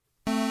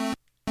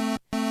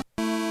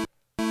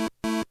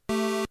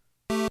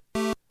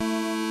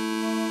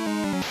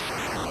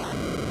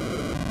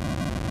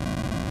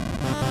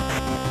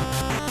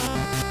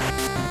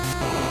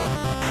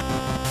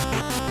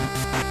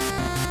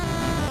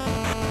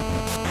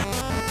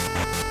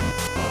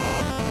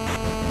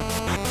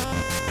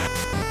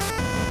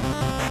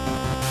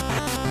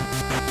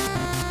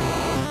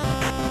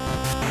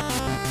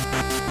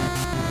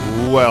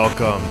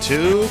Welcome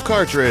to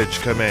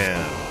Cartridge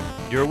Command,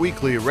 your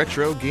weekly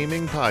retro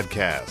gaming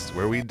podcast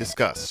where we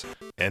discuss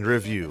and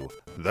review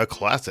the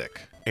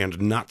classic and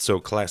not so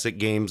classic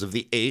games of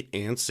the 8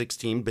 and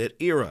 16-bit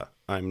era.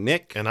 I'm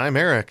Nick. And I'm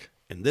Eric.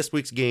 And this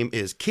week's game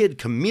is Kid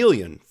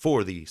Chameleon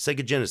for the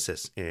Sega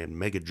Genesis and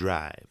Mega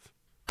Drive.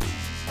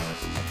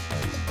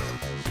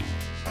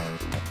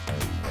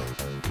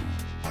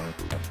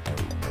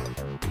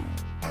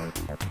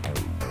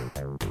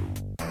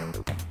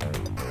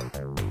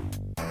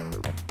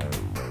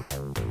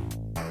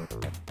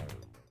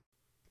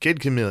 Kid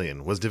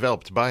Chameleon was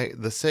developed by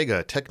the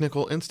Sega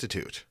Technical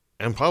Institute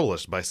and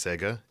published by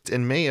Sega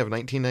in May of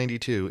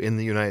 1992 in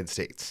the United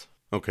States.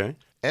 Okay.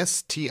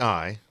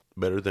 STI,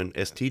 better than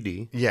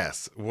STD.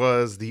 Yes,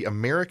 was the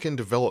American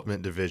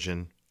Development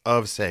Division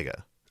of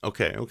Sega.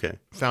 Okay.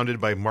 Founded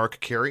by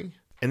Mark Carey,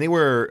 and they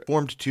were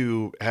formed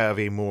to have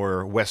a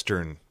more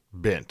Western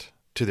bent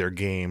to their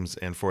games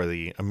and for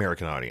the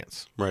American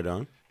audience. Right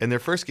on. And their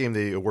first game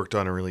they worked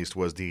on and released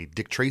was the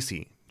Dick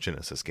Tracy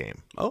Genesis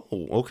game. Oh,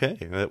 okay.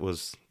 That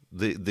was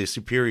the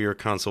superior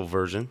console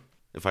version,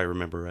 if I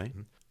remember right.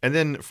 And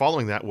then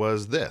following that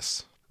was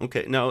this.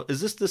 Okay. Now, is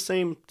this the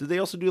same? Did they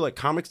also do like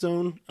Comic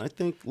Zone, I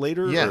think,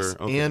 later? Yes.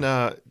 Okay.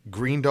 And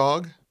Green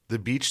Dog, the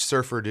beach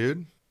surfer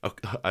dude.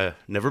 Okay. I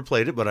never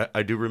played it, but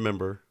I do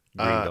remember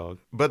Green Dog.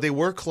 But they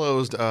were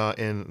closed in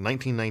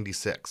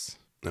 1996.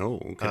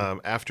 Oh, okay.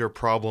 After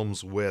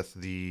problems with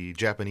the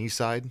Japanese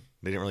side.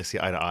 They didn't really see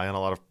eye to eye on a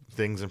lot of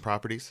things and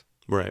properties.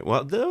 Right.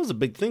 Well, that was a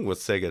big thing with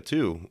Sega,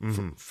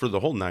 too, for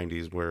the whole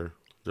 90s, where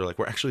they're like,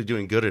 we're actually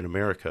doing good in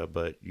America,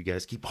 but you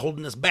guys keep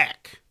holding us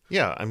back.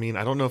 Yeah, I mean,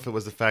 I don't know if it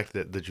was the fact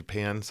that the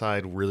Japan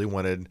side really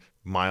wanted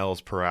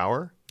miles per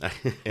hour,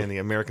 and the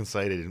American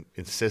side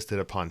insisted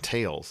upon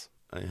tails.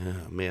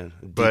 Man,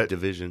 deep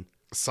division.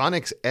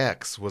 Sonic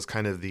X was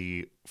kind of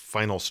the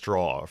final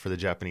straw for the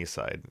Japanese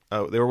side.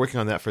 They were working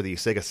on that for the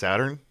Sega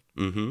Saturn,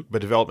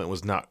 but development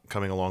was not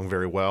coming along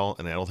very well,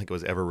 and I don't think it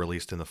was ever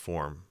released in the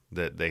form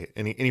that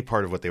any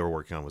part of what they were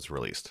working on was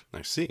released.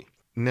 I see.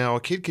 Now,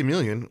 Kid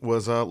Chameleon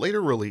was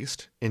later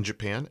released in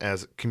Japan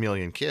as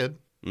Chameleon Kid.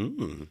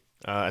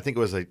 I think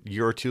it was a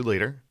year or two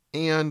later.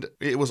 And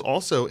it was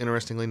also,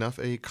 interestingly enough,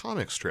 a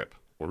comic strip.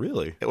 Well,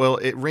 really? Well,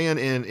 it ran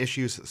in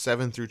issues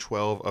 7 through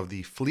 12 of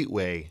the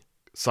Fleetway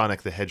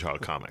Sonic the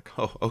Hedgehog comic.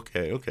 Oh,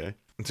 okay.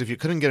 And so if you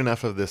couldn't get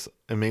enough of this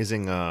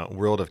amazing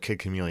world of Kid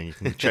Chameleon, you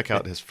can check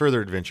out his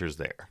further adventures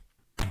there.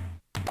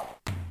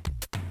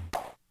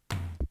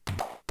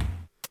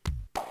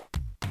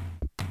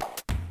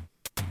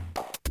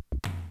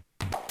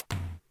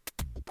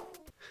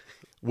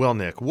 Well,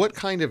 Nick, what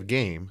kind of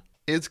game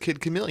is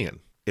Kid Chameleon?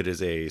 It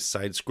is a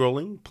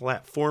side-scrolling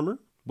platformer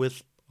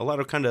with a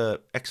lot of kind of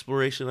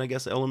exploration, I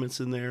guess,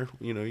 elements in there.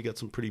 You know, you got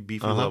some pretty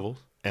beefy levels.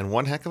 And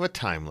one heck of a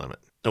time limit.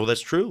 Oh,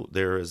 that's true.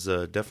 There is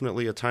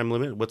definitely a time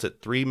limit. What's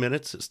it, 3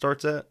 minutes it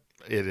starts at?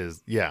 It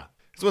is, yeah.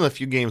 It's one of the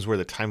few games where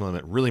the time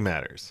limit really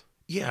matters.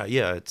 Yeah,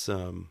 it's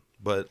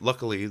but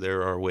luckily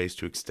there are ways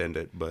to extend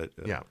it, but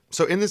yeah.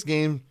 So in this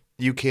game,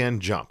 you can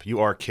jump.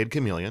 You are Kid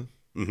Chameleon,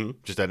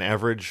 just an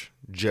average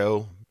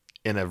Joe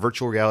in a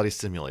virtual reality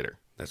simulator.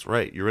 That's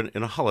right. You're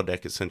in a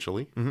holodeck,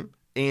 essentially.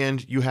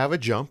 And you have a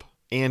jump,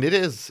 and it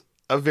is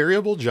a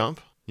variable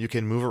jump. You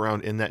can move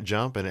around in that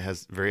jump, and it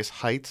has various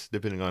heights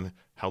depending on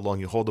how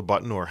long you hold the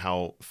button or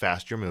how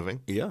fast you're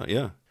moving.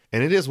 Yeah.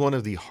 And it is one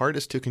of the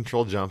hardest to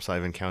control jumps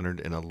I've encountered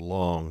in a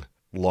long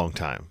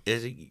time.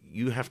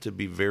 You have to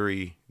be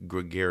very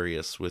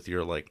gregarious with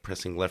your, like,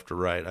 pressing left or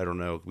right. I don't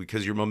know,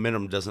 because your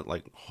momentum doesn't,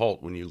 like,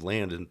 halt when you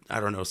land in, I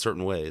don't know,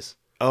 certain ways.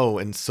 Oh,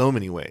 in so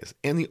many ways.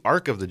 And the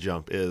arc of the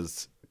jump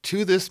is,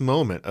 to this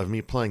moment of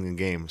me playing the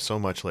game so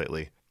much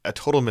lately, a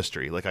total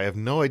mystery. Like, I have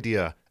no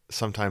idea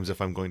sometimes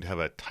if I'm going to have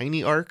a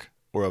tiny arc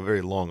or a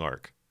very long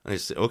arc. I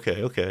say,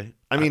 okay.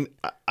 I mean,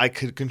 I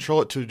could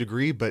control it to a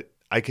degree, but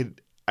I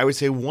would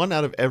say 1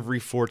 out of every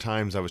 4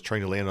 times I was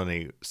trying to land on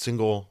a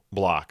single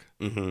block,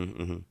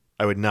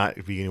 I would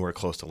not be anywhere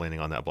close to landing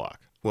on that block.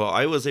 Well,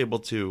 I was able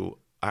to,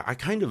 I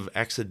kind of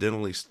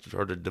accidentally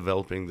started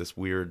developing this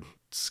weird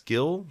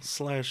skill /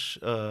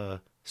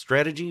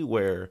 strategy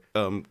where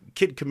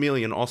Kid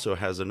Chameleon also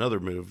has another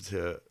move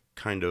to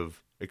kind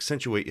of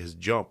accentuate his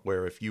jump,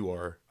 where if you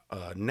are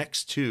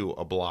next to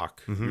a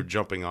block you're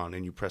jumping on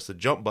and you press the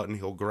jump button,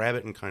 he'll grab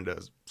it and kind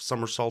of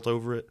somersault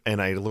over it. And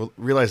I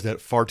realized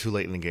that far too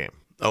late in the game.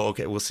 Oh,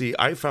 okay. Well, see,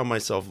 I found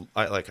myself,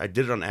 I did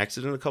it on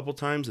accident a couple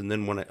times, and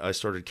then when I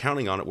started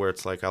counting on it, where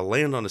it's like I'll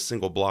land on a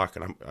single block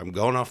and I'm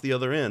going off the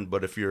other end,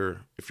 but if you're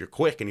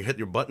quick and you hit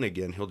your button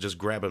again, he'll just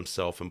grab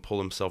himself and pull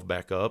himself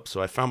back up.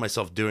 So I found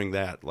myself doing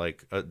that,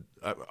 like, but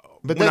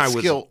that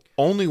skill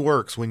only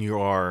works when you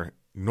are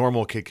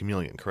normal Kid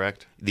Chameleon,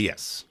 correct?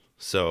 Yes.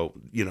 So,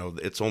 you know,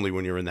 it's only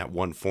when you're in that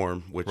one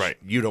form, which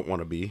you don't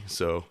want to be.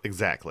 So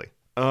exactly.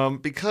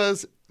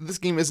 Because this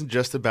game isn't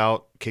just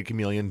about Kid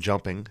Chameleon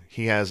jumping.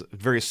 He has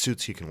various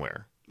suits he can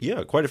wear.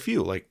 Yeah, quite a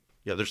few. Like,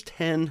 there's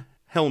 10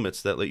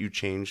 helmets that let you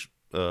change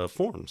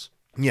forms.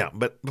 Yeah,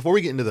 but before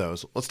we get into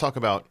those, let's talk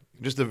about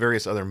just the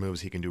various other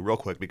moves he can do real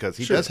quick, because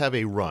he does have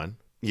a run,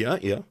 Yeah,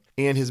 yeah.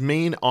 And his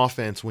main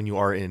offense when you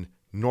are in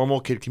normal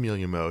Kid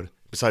Chameleon mode,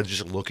 besides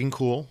just looking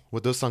cool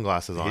with those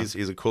sunglasses on,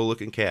 He's a cool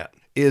looking cat.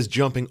 is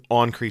jumping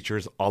on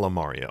creatures a la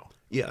Mario.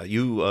 Yeah,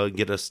 you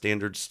get a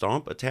standard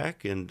stomp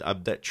attack, and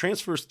that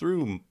transfers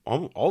through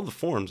all the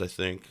forms, I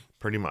think.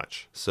 Pretty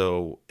much.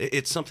 So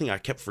it's something I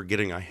kept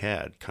forgetting I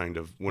had, kind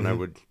of, when I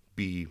would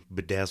be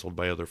bedazzled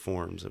by other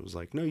forms. It was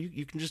like, no,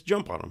 you can just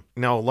jump on them.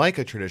 Now, like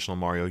a traditional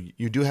Mario,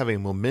 you do have a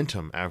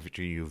momentum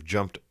after you've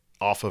jumped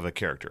off of a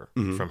character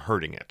from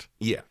hurting it.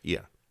 Yeah,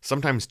 yeah.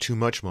 Sometimes too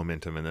much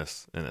momentum in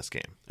this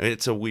game.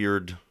 It's a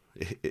weird...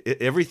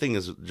 everything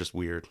is just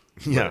weird.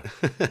 Yeah,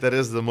 that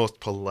is the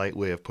most polite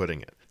way of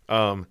putting it.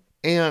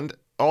 And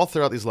all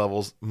throughout these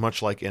levels,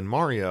 much like in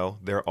Mario,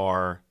 there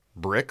are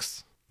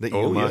bricks that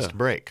you must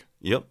break.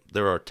 Yep,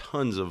 there are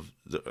tons of...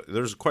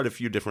 There's quite a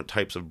few different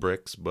types of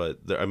bricks,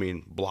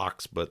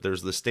 blocks, but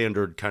there's the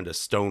standard kind of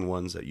stone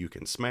ones that you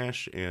can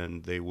smash,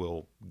 and they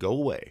will go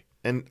away.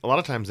 And a lot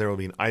of times there will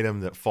be an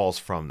item that falls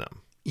from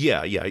them.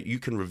 Yeah, you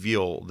can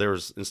reveal,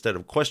 instead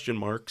of question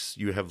marks,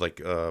 you have like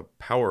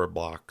power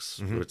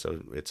blocks.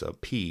 It's a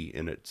P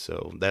in it,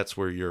 so that's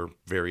where your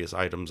various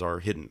items are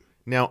hidden.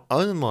 Now,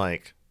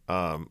 unlike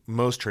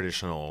most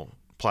traditional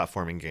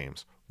platforming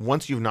games,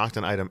 once you've knocked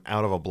an item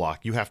out of a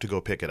block, you have to go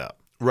pick it up.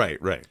 Right.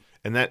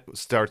 And that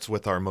starts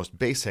with our most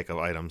basic of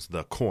items,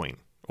 the coin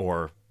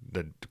or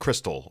the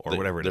crystal or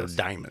whatever it is.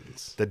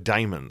 Diamonds. The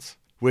diamonds,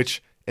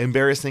 which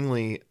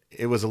embarrassingly,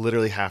 it was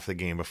literally half the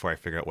game before I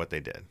figured out what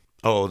they did.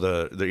 Oh,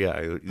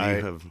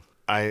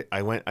 I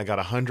got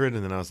 100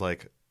 and then I was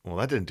like, well,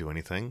 that didn't do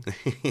anything.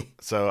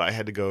 So I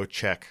had to go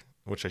check,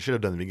 which I should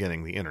have done in the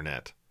beginning, the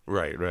internet.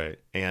 Right.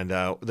 And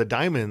the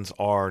diamonds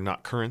are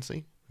not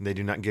currency. They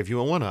do not give you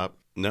a 1-up.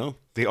 No?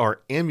 They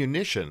are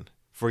ammunition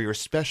for your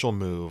special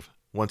move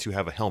once you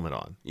have a helmet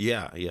on.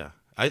 Yeah.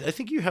 I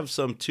think you have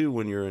some too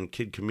when you're in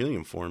Kid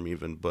Chameleon form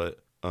even, but...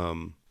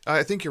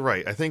 I think you're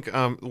right. I think,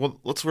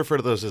 let's refer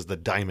to those as the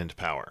diamond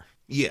power.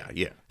 Yeah.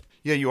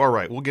 Yeah, you are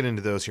right. We'll get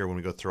into those here when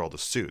we go through all the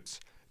suits.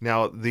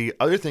 Now, the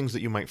other things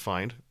that you might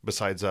find,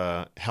 besides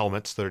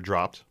helmets that are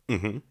dropped,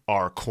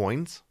 are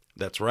coins.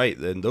 That's right.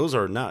 And those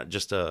are not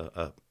just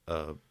a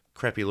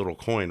crappy little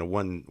coin, a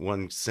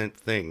 1 cent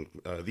thing.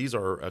 These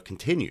are a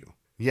continue.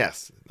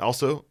 Yes.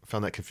 Also,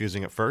 found that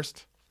confusing at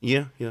first.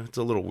 Yeah, it's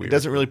a little weird. It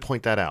doesn't really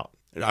point that out.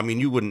 I mean,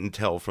 you wouldn't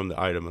tell from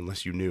the item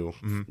unless you knew.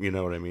 You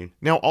know what I mean?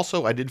 Now,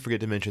 also, I did forget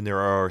to mention there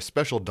are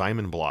special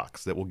diamond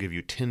blocks that will give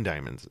you 10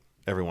 diamonds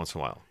every once in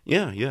a while.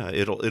 Yeah.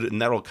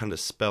 And that'll kind of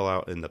spell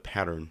out in the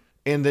pattern.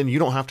 And then you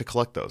don't have to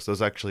collect those.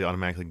 Those actually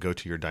automatically go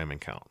to your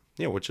diamond count.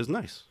 Yeah, which is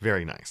nice.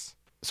 Very nice.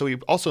 So we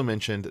also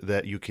mentioned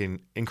that you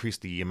can increase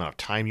the amount of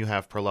time you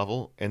have per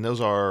level, and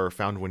those are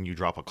found when you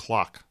drop a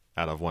clock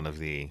out of one of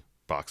the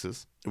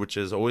boxes. Which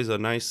is always a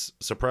nice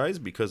surprise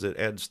because it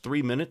adds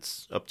 3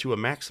 minutes up to a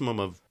maximum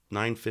of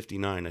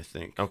 9:59, I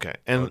think. Okay.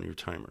 And on your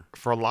timer.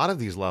 For a lot of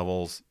these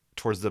levels,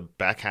 towards the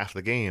back half of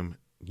the game,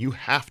 you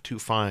have to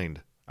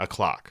find a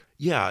clock.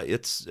 Yeah,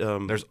 it's...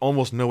 There's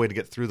almost no way to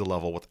get through the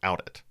level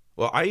without it.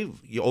 Well,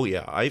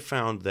 I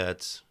found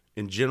that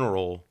in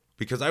general,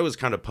 because I was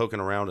kind of poking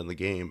around in the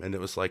game, and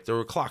it was like there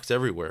were clocks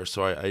everywhere,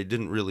 so I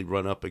didn't really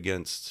run up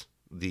against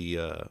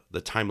the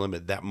time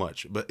limit that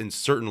much. But in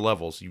certain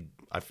levels,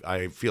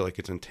 I feel like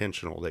it's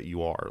intentional that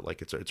you are.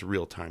 Like it's a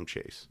real time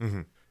chase.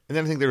 Mm-hmm. And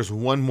then I think there's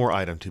one more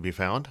item to be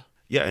found.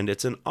 Yeah, and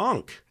it's an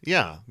Ankh.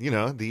 Yeah,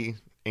 the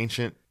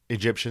ancient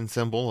Egyptian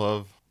symbol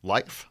of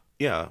life.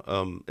 Yeah,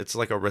 it's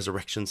like a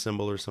resurrection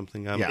symbol or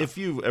something. If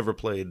you've ever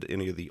played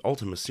any of the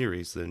Ultima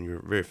series, then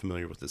you're very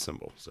familiar with this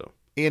symbol. So,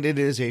 and it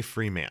is a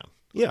free man.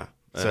 Yeah,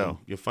 so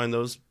you'll find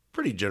those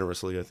pretty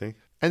generously, I think.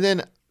 And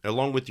then,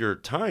 along with your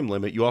time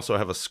limit, you also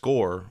have a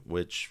score,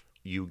 which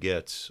you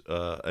get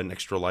an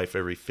extra life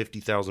every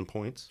 50,000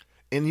 points.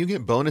 And you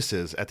get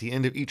bonuses at the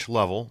end of each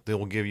level. They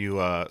will give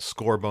you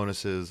score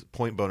bonuses,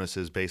 point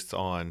bonuses based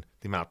on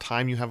the amount of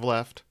time you have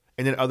left,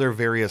 and then other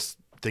various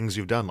things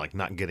you've done, like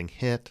not getting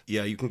hit.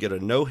 Yeah, you can get a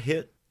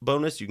no-hit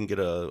bonus. You can get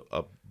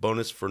a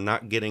bonus for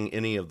not getting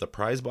any of the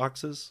prize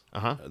boxes.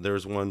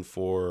 There's one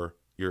for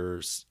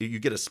you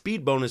get a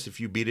speed bonus if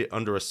you beat it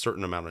under a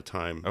certain amount of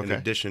time, in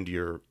addition to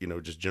your,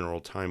 just general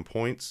time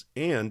points,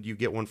 and you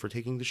get one for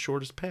taking the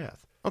shortest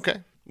path. Okay.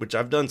 Which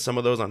I've done some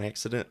of those on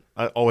accident.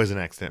 Always an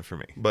accident for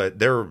me. But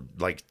they're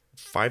like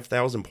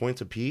 5,000 points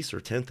a piece or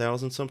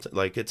 10,000 something.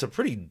 Like it's a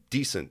pretty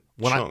decent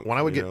chunk. When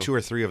I would get 2 or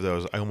 3 of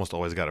those, I almost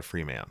always got a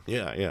free man.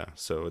 Yeah.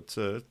 So it's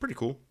pretty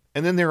cool.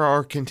 And then there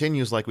are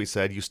continues, like we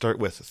said. You start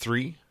with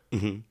 3,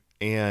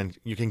 and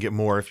you can get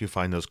more if you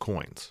find those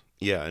coins.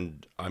 Yeah,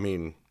 and I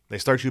mean... They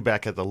start you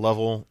back at the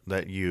level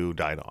that you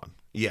died on.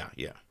 Yeah.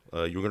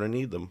 You're going to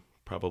need them,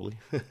 probably.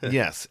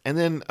 Yes. And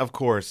then, of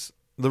course,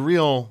 the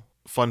real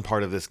fun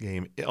part of this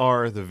game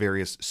are the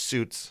various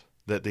suits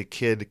that the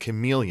Kid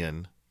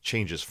Chameleon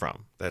changes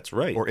from. That's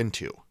right. Or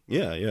into.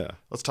 Yeah.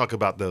 Let's talk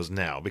about those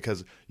now,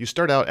 because you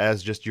start out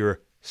as just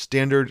your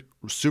standard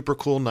super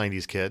cool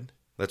 90s kid.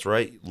 That's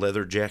right.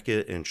 Leather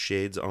jacket and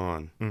shades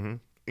on. Mm-hmm.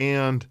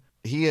 And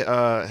He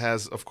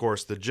has, of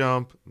course, the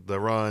jump, the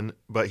run,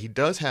 but he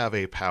does have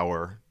a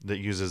power that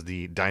uses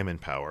the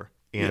diamond power,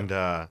 and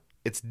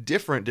it's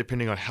different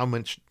depending on how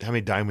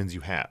many diamonds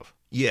you have.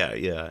 Yeah,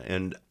 yeah.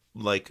 And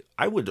like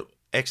I would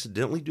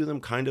accidentally do them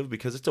kind of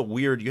because it's a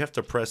weird, you have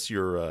to press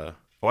your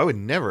Oh, I would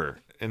never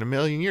in a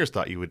million years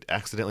thought you would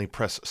accidentally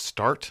press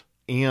start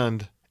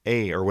and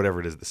A or whatever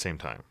it is at the same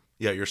time.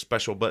 yeah, your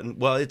special button.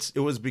 Well, it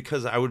was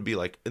because I would be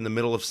like in the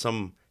middle of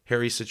some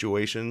hairy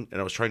situation and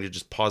I was trying to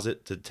just pause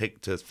it to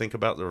think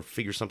about or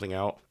figure something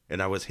out,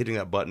 and I was hitting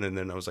that button and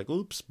then I was like,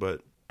 oops,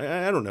 but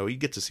I don't know. You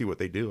get to see what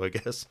they do, I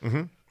guess.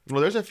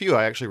 Well, there's a few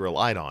I actually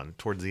relied on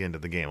towards the end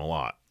of the game a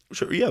lot,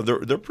 Sure, yeah,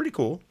 they're pretty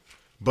cool.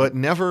 but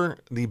never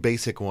the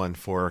basic one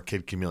for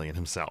Kid Chameleon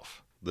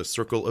himself. The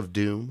Circle of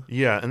Doom.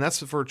 Yeah, and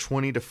that's for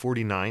 20 to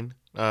 49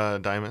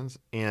 diamonds,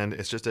 and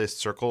it's just a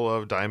circle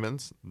of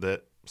diamonds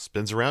that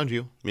spins around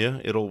you. Yeah,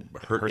 it'll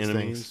hurt hurts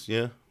enemies. things.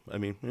 Yeah, I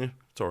mean,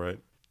 it's all right.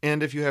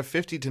 And if you have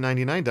 50 to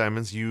 99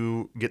 diamonds,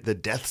 you get the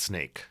Death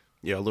Snake.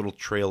 Yeah, a little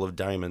trail of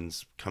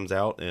diamonds comes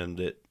out,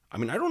 and I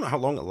mean, I don't know how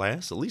long it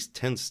lasts. At least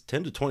 10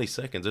 to 20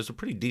 seconds. There's a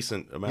pretty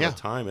decent amount of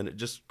time, and it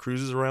just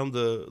cruises around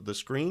the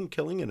screen,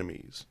 killing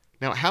enemies.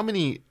 Now, how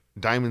many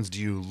diamonds do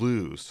you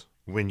lose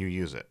when you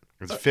use it?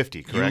 It's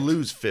 50, correct? You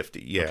lose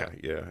 50, yeah, Okay.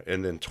 yeah.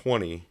 And then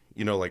 20,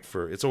 like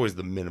it's always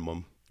the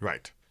minimum.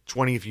 Right.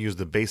 20 if you use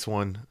the base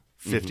one,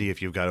 50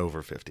 if you've got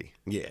over 50.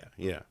 Yeah,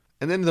 yeah.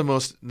 And then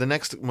the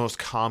next most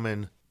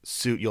common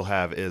suit you'll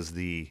have is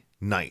the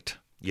Knight.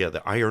 Yeah,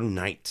 the Iron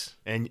Knight.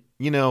 And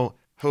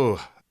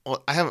we'll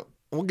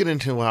get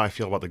into how I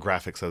feel about the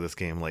graphics of this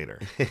game later.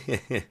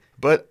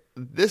 But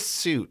this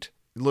suit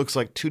looks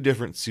like two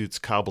different suits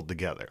cobbled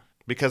together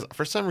because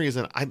for some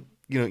reason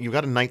you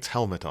got a knight's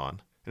helmet on,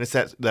 and it's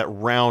that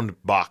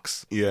round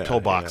box,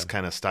 pillbox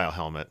kind of style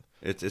helmet.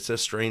 It's a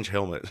strange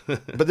helmet.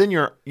 But then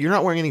you're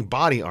not wearing any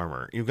body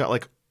armor. You've got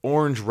like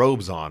orange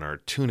robes on or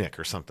tunic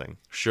or something.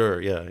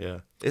 Sure, yeah, yeah.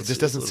 It just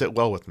doesn't sit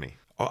well with me.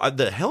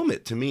 The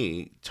helmet to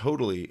me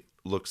totally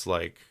looks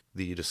like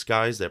the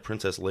disguise that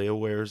Princess Leia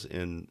wears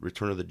in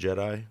Return of the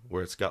Jedi,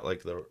 where it's got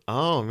like the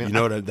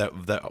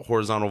that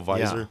horizontal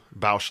visor. Yeah,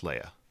 Bausch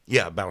Leia.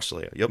 Yeah, Bausch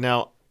Leia. Yep.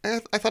 Now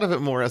I thought of it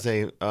more as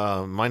a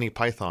Monty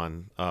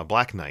Python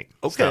Black Knight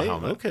style Okay.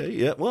 helmet. Okay.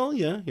 Yeah. Well.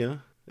 Yeah. Yeah.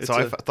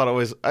 I thought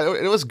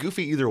it was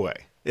goofy either way.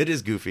 It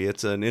is goofy.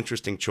 It's an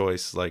interesting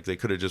choice. Like they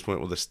could have just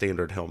went with a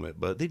standard helmet,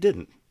 but they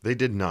didn't. They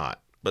did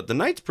not. But the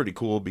Knight's pretty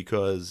cool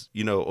because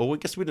I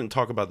guess we didn't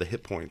talk about the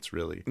hit points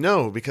really.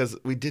 No, because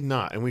we did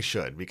not, and we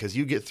should, because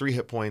you get 3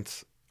 hit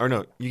points, or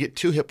no, you get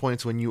 2 hit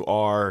points when you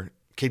are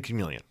Kid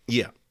Chameleon.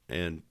 Yeah,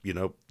 and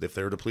if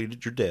they're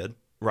depleted, you're dead.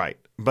 Right,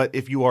 but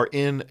if you are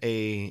in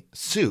a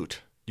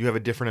suit, you have a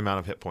different amount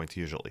of hit points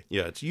usually.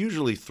 Yeah, it's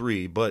usually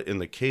 3, but in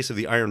the case of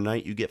the Iron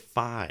Knight, you get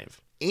 5.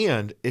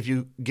 And if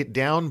you get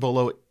down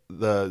below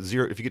the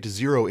 0, if you get to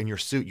 0 in your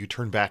suit, you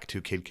turn back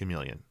to Kid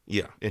Chameleon.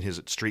 Yeah. In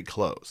his street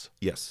clothes.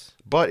 Yes.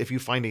 But if you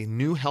find a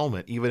new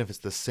helmet, even if it's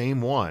the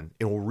same one,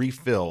 it will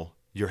refill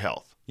your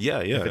health.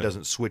 Yeah, yeah. If it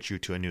doesn't switch you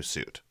to a new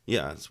suit.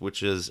 Yeah,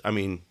 which is, I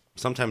mean,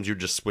 sometimes you're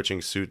just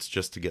switching suits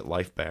just to get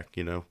life back,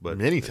 but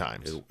many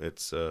times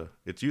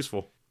it's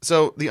useful.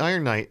 So the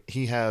Iron Knight,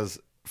 he has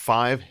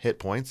 5 hit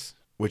points,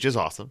 which is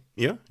awesome.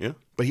 Yeah, yeah.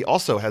 But he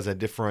also has a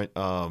different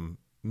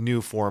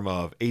new form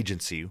of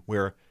agency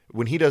where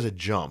when he does a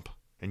jump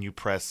and you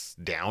press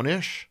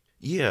downish,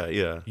 yeah,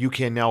 yeah, you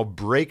can now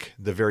break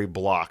the very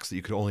blocks that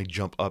you could only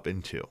jump up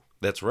into.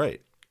 That's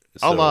right.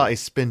 A la a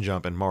spin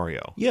jump in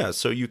Mario. Yeah,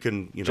 so you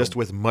can, just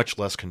with much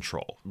less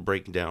control.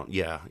 Break down.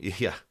 Yeah,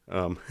 yeah.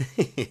 And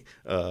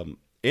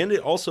it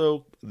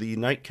also, the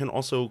Knight can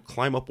also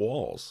climb up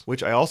walls.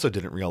 Which I also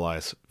didn't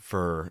realize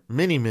for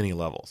many, many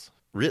levels.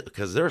 Really?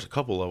 Because there's a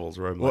couple levels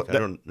where I'm like, I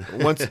don't...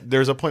 once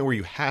there's a point where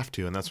you have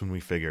to, and that's when we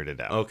figured it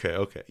out.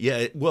 Okay.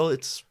 Yeah,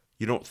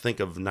 you don't think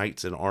of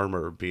knights in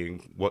armor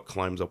being what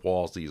climbs up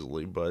walls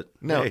easily, but...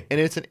 No, hey. And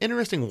it's an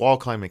interesting wall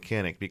climb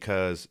mechanic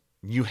because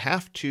you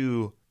have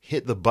to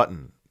hit the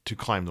button to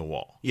climb the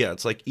wall. Yeah,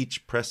 it's like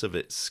each press of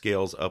it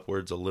scales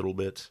upwards a little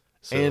bit.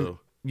 So... And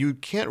you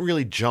can't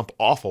really jump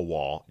off a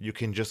wall. You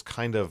can just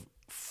kind of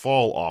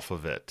fall off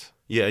of it.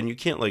 Yeah, and you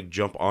can't like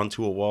jump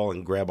onto a wall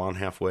and grab on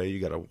halfway. You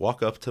got to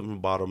walk up to the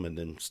bottom and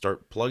then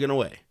start plugging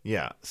away.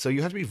 Yeah, so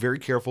you have to be very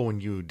careful when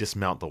you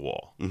dismount the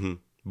wall. Mm-hmm.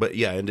 But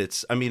yeah, and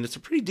it's a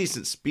pretty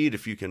decent speed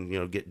if you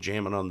can, get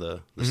jamming on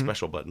the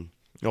special button.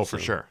 Oh, for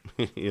sure.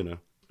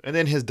 And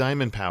then his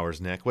diamond powers,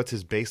 Nick. What's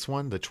his base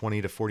one? The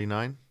 20 to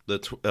 49?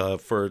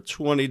 For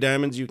 20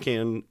 diamonds, you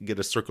can get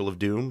a Circle of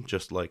Doom,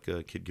 just like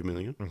Kid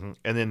Chameleon. Mm-hmm.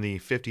 And then the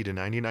 50 to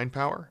 99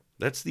 power?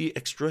 That's the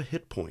extra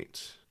hit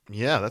point.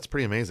 Yeah, that's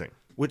pretty amazing.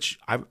 Which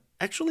I've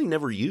actually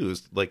never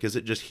used. Like, does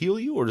it just heal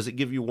you, or does it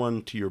give you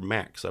one to your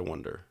max, I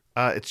wonder?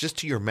 It's just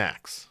to your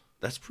max.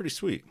 That's pretty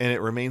sweet. And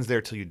it remains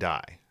there till you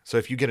die. So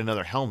if you get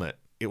another helmet,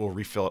 it will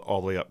refill it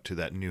all the way up to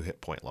that new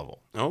hit point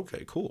level.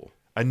 Okay, cool.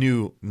 A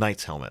new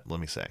knight's helmet, let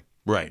me say.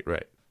 Right.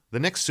 The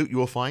next suit you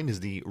will find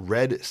is the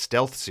red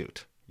stealth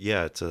suit.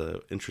 Yeah, it's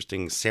a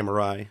interesting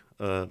samurai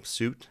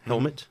suit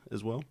helmet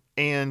as well.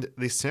 And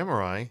the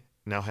samurai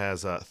now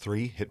has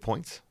 3 hit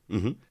points.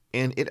 Mm-hmm.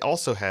 And it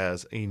also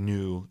has a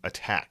new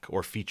attack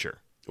or feature.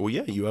 Well,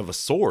 yeah, you have a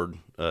sword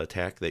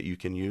attack that you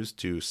can use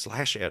to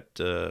slash at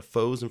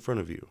foes in front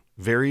of you.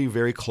 Very,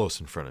 very close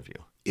in front of you.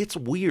 It's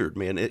weird,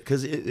 man,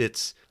 because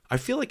it's. I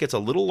feel like it's a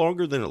little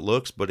longer than it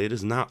looks, but it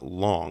is not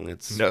long.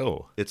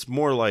 It's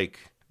more like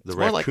the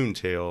raccoon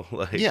tail.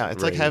 Yeah,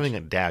 it's like having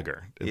a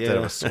dagger instead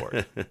of a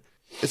sword.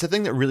 It's a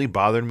thing that really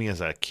bothered me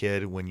as a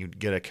kid when you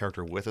get a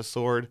character with a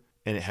sword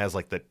and it has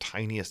like the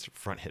tiniest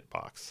front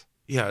hitbox.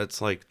 Yeah,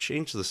 it's like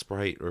change the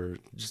sprite or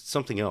just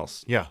something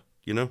else. Yeah.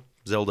 You know,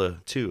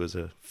 Zelda 2 is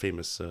a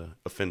famous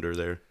offender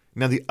there.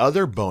 Now, the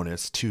other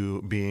bonus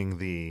to being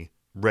the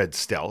red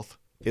stealth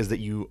is that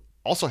you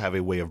also have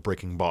a way of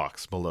breaking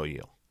blocks below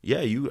you.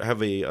 Yeah, you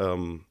have a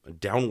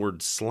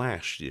downward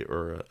slash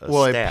or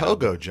a stab. A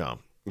pogo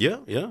jump. Yeah,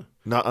 yeah.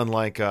 Not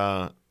unlike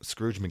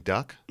Scrooge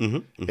McDuck. Mm-hmm,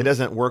 mm-hmm. It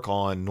doesn't work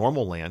on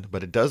normal land,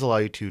 but it does allow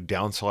you to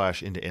down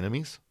slash into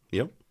enemies.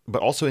 Yep.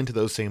 But also into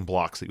those same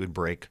blocks that you would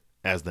break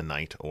as the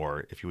knight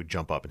or if you would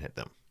jump up and hit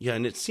them. Yeah,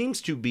 and it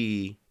seems to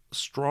be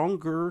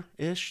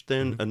stronger-ish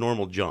than a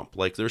normal jump.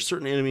 Like there's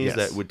certain enemies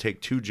that would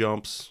take 2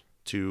 jumps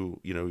to,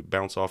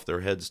 bounce off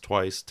their heads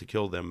twice to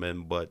kill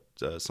them, but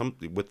some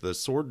with the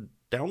sword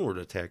downward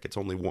attack, it's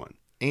only 1.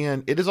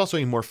 And it is also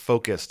a more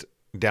focused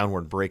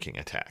downward breaking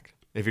attack.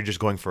 If you're just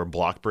going for a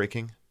block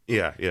breaking.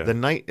 Yeah, yeah. The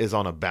knight is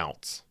on a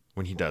bounce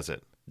when he does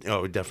it.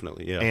 Oh,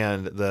 definitely, yeah.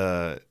 And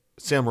the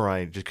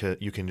samurai,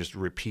 you can just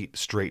repeat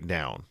straight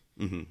down.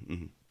 Mm-hmm,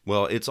 mm-hmm.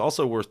 Well, it's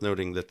also worth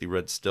noting that the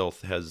red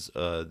stealth has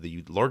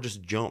the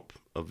largest jump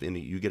of any.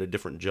 You get a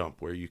different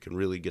jump where you can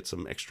really get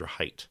some extra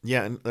height.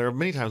 Yeah, and there are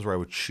many times where I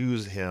would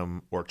choose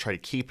him or try to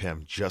keep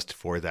him just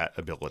for that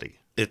ability.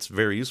 It's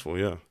very useful,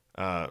 yeah.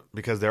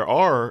 Because there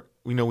are,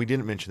 we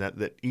didn't mention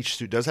that each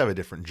suit does have a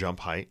different jump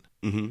height.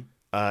 Mm-hmm.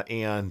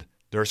 And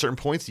there are certain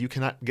points you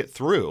cannot get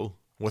through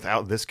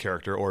without this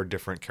character or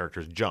different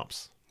characters'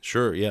 jumps.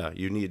 Sure, yeah.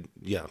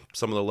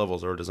 Some of the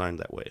levels are designed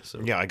that way.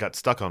 So yeah, I got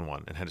stuck on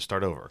one and had to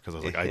start over because I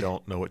was like, I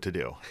don't know what to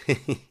do.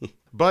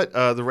 But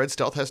the Red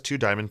Stealth has 2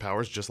 diamond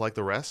powers just like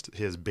the rest.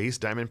 His base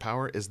diamond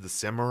power is the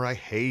Samurai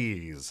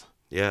Haze.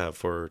 Yeah,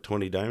 for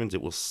 20 diamonds,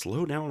 it will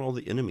slow down all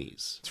the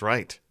enemies. That's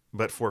right.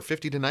 But for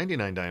 50 to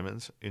 99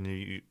 diamonds,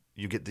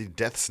 you get the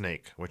Death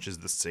Snake, which is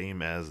the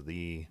same as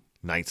the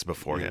knights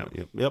before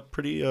him. Yep,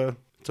 pretty,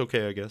 it's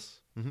okay, I guess.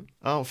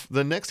 Mm-hmm.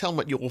 The next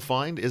helmet you will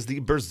find is the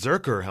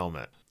Berserker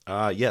helmet.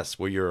 Yes,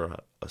 where you're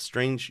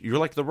you're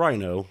like the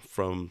Rhino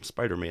from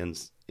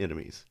Spider-Man's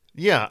enemies.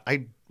 Yeah,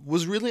 I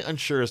was really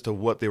unsure as to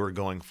what they were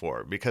going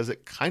for because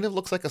it kind of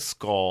looks like a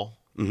skull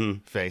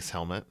face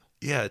helmet.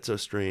 Yeah, it's so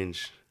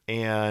strange.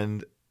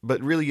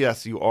 But really,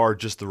 yes, you are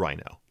just the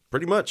Rhino.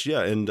 Pretty much,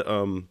 yeah.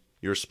 And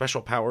your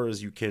special power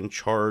is you can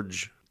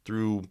charge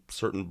through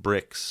certain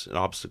bricks and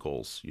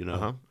obstacles,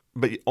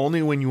 But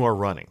only when you are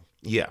running.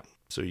 Yeah,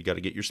 so you got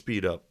to get your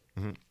speed up.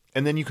 Mm-hmm.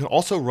 And then you can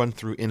also run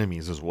through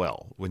enemies as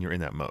well when you're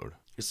in that mode.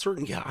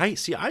 I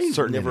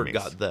never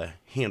got the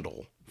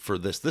handle for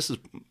this. This is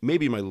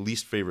maybe my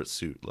least favorite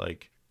suit.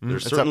 Like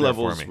there's certain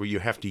levels where you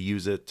have to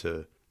use it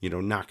to,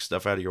 knock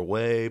stuff out of your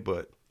way,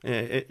 but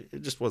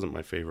it just wasn't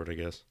my favorite, I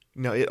guess.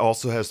 No, it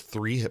also has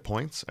 3 hit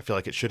points. I feel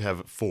like it should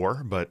have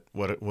 4, but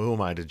who am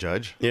I to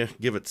judge? Yeah,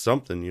 give it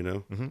something,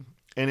 Mm-hmm.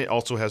 And it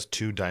also has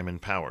 2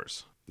 diamond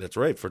powers. That's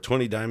right. For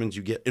 20 diamonds,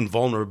 you get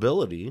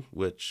invulnerability,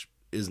 which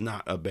is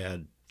not a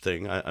bad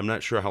thing. I'm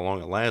not sure how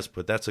long it lasts,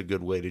 but that's a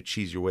good way to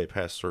cheese your way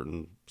past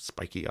certain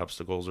spiky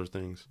obstacles or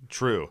things.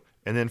 True.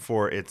 And then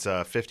for its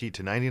 50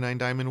 to 99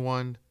 diamond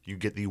one, you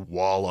get the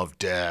Wall of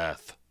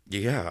Death.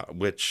 Yeah,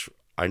 which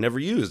I never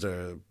used,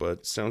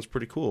 but sounds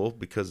pretty cool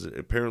because it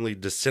apparently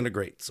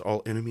disintegrates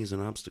all enemies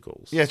and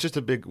obstacles. Yeah, it's just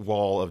a big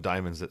wall of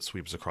diamonds that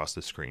sweeps across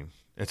the screen.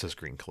 It's a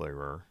screen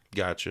clearer.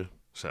 Gotcha.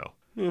 So,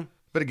 yeah.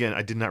 But again,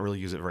 I did not really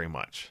use it very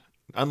much.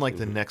 Unlike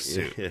the next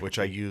suit, which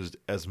I used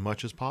as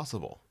much as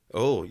possible.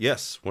 Oh,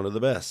 yes. One of the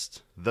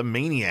best. The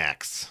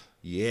Maniacs.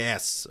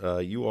 Yes.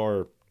 You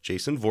are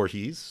Jason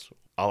Voorhees.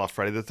 A la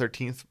Friday the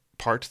 13th,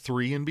 Part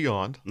 3 and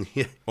beyond.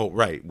 Oh,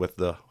 right. With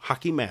the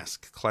hockey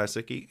mask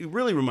classic. It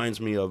really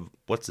reminds me of,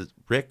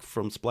 Rick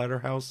from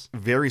Splatterhouse?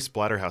 Very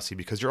Splatterhousey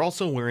because you're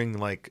also wearing,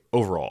 like,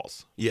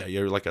 overalls. Yeah,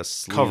 you're like a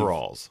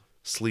coveralls.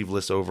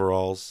 Sleeveless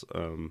overalls.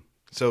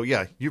 So,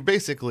 yeah, you're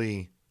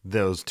basically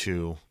those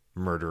 2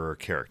 murderer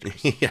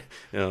characters.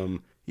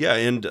 Yeah,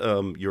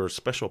 and your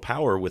special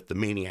power with the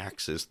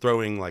Maniacs is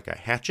throwing like a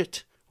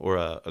hatchet or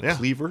a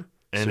cleaver.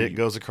 And so it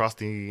goes across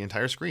the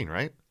entire screen,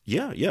 right?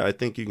 Yeah. I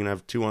think you can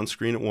have 2 on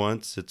screen at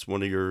once. It's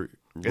one of your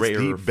rare... It's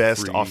the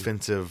best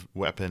offensive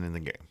weapon in the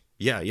game.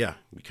 Yeah,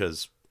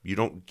 because you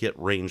don't get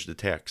ranged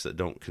attacks that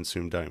don't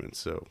consume diamonds,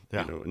 so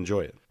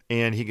enjoy it.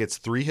 And he gets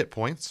 3 hit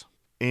points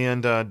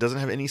and doesn't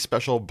have any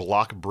special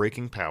block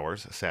breaking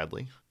powers,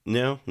 sadly.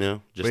 No,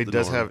 just but he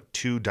does have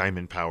 2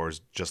 diamond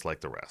powers just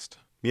like the rest.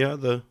 Yeah,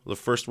 the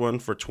first one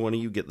for 20,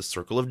 you get the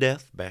Circle of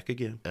Death back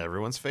again.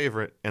 Everyone's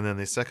favorite. And then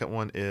the second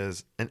one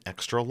is an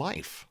extra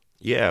life.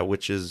 Yeah,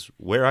 which is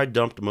where I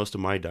dumped most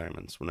of my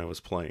diamonds when I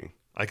was playing.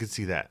 I could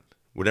see that.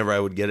 Whenever I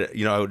would get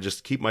it, I would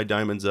just keep my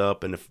diamonds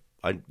up, and if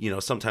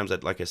Sometimes,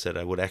 like I said,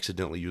 I would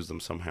accidentally use them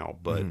somehow,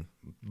 but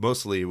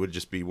mostly it would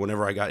just be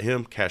whenever I got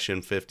him, cash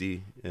in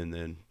 50, and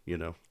then,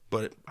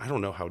 but I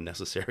don't know how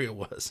necessary it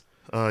was.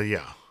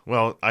 Yeah.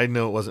 Well, I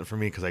know it wasn't for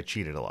me because I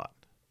cheated a lot.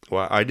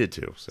 Well, I did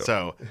too.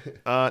 So,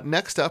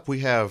 next up we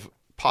have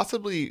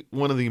possibly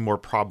one of the more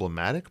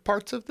problematic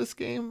parts of this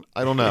game.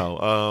 I don't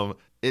know.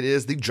 It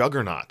is the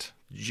Juggernaut.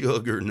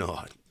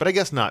 Juggernaut. But I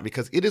guess not,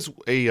 because it is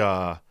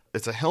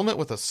it's a helmet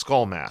with a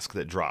skull mask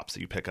that drops that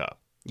you pick up.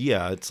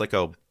 Yeah, it's like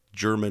a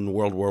German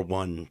World War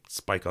I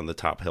spike on the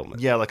top helmet.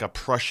 Yeah, like a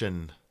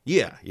Prussian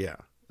yeah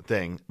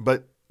thing.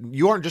 But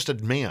you aren't just a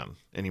man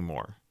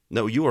anymore.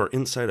 No, you are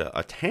inside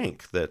a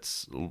tank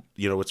that's,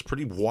 it's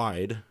pretty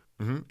wide.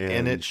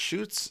 And it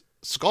shoots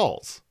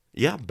skulls.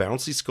 Yeah,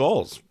 bouncy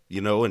skulls,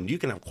 and you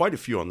can have quite a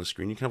few on the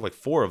screen. You can have like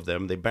 4 of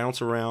them. They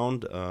bounce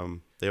around.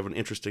 They have an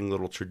interesting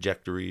little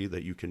trajectory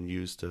that you can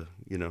use to,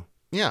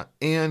 Yeah,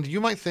 and you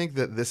might think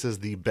that this is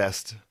the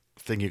best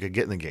thing you could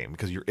get in the game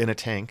because you're in a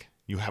tank,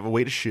 you have a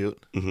way to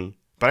shoot.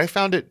 But I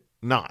found it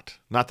not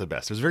the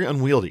best. It was very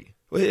unwieldy.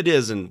 Well, it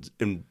is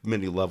in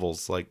many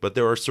levels, but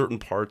there are certain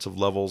parts of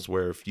levels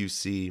where if you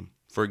see,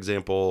 for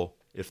example,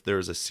 if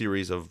there's a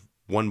series of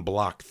 1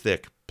 block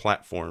thick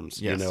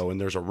platforms, yes.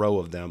 And there's a row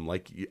of them,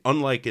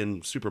 unlike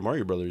in Super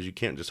Mario Brothers, you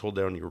can't just hold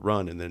down your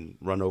run and then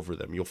run over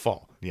them. You'll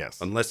fall.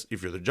 Yes. Unless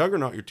if you're the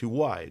Juggernaut, you're too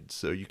wide,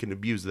 so you can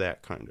abuse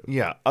that kind of.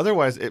 Yeah.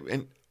 Otherwise,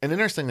 and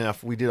interesting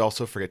enough, we did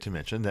also forget to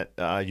mention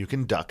that you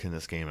can duck in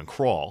this game and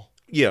crawl.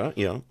 Yeah.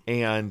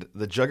 And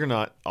the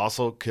Juggernaut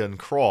also can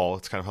crawl.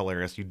 It's kind of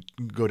hilarious. You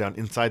go down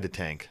inside the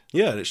tank.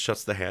 Yeah, and it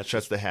shuts the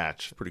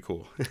hatch. Pretty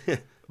cool.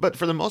 But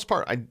for the most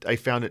part, I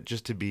found it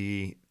just to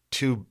be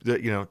too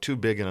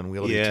big and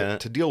unwieldy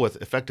to deal with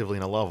effectively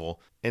in a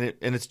level, and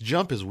its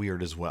jump is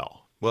weird as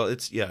well. Well,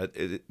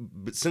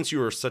 but since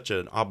you are such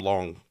an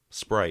oblong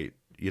sprite,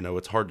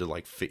 it's hard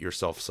to fit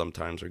yourself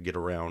sometimes or get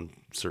around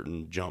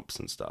certain jumps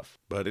and stuff.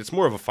 But it's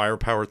more of a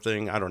firepower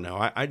thing. I don't know.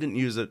 I didn't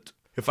use it.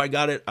 If I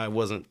got it, I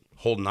wasn't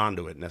holding on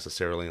to it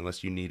necessarily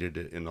unless you needed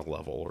it in a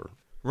level or.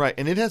 Right,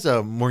 and it has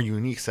a more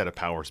unique set of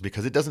powers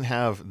because it doesn't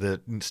have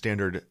the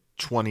standard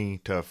 20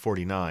 to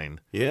 49.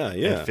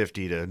 And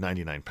 50 to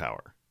 99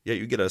 power. Yeah,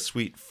 you get a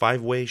sweet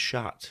 5-way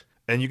shot.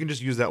 And you can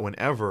just use that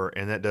whenever,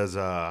 and that does,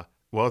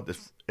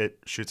 it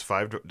shoots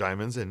 5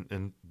 diamonds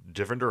in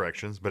different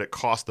directions, but it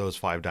costs those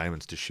 5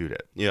 diamonds to shoot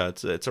it. Yeah,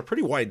 it's a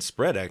pretty wide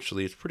spread,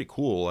 actually. It's pretty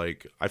cool.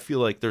 I feel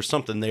like there's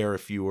something there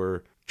if you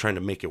were trying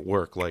to make it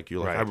work.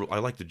 You're right. I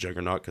like the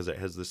Juggernaut because it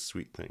has this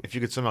sweet thing. If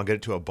you could somehow get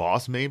it to a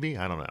boss, maybe?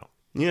 I don't know.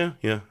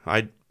 Yeah,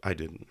 I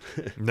didn't.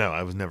 No,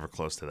 I was never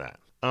close to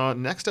that.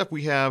 Next up,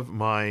 we have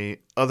my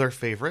other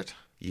favorite.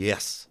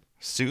 Yes.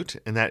 Suit,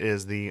 and that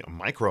is the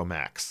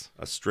Micromax.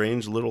 A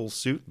strange little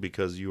suit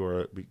because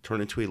you turn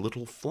into a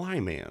little fly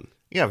man.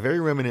 Yeah, very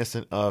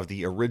reminiscent of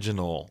the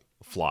original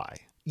Fly.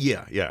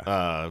 Yeah.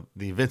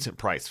 The Vincent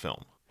Price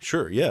film.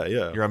 Sure, yeah.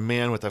 You're a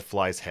man with a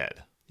fly's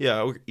head.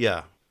 Yeah.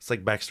 It's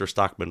like Baxter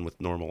Stockman with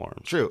normal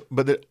arms. True,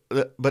 but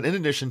in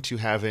addition to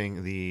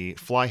having the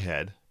fly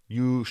head,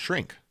 you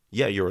shrink.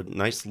 Yeah, you're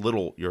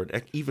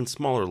an even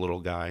smaller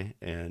little guy,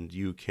 and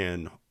you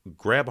can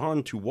grab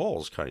onto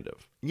walls, kind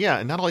of. Yeah,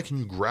 and not only can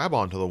you grab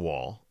onto the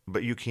wall,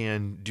 but you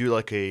can do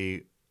like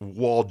a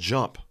wall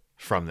jump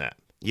from that.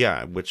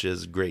 Yeah, which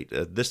is great.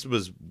 This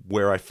was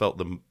where I felt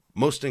the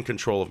most in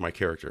control of my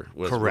character.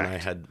 Was Correct. When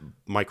I had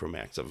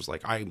Micromax. I was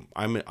like,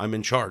 I'm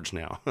in charge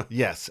now.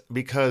 Yes,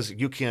 because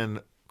you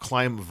can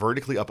climb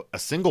vertically up a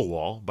single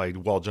wall by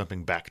wall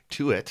jumping back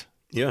to it.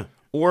 Yeah.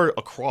 Or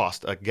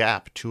across a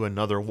gap to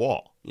another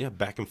wall. Yeah,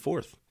 back and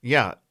forth.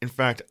 Yeah, in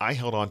fact, I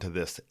held on to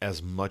this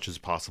as much as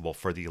possible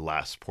for the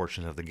last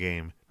portion of the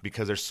game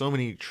because there's so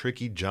many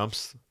tricky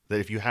jumps that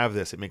if you have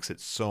this, it makes it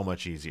so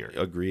much easier.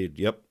 Agreed.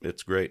 Yep,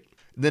 it's great.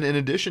 Then in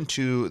addition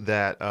to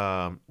that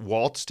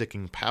wall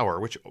sticking power,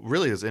 which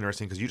really is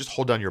interesting because you just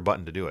hold down your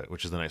button to do it,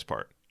 which is the nice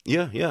part.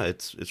 Yeah,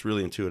 it's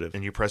really intuitive.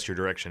 And you press your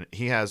direction.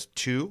 He has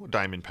 2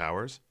 diamond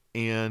powers,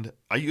 and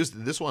I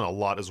used this one a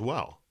lot as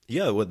well.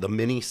 Yeah, with the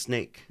mini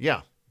snake.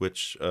 Yeah.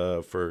 Which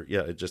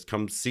it just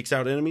seeks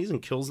out enemies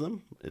and kills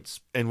them.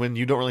 And when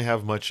you don't really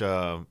have much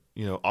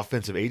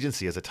offensive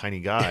agency as a tiny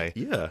guy,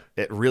 yeah,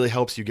 it really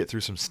helps you get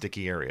through some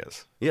sticky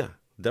areas. Yeah,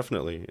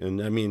 definitely.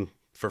 And I mean,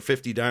 for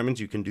 50 diamonds,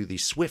 you can do the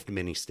Swift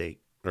mini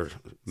snake or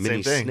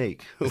mini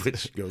snake,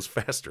 which goes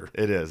faster.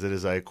 It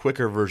is a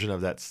quicker version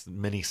of that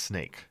mini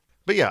snake.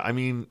 But yeah, I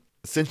mean,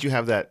 since you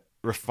have that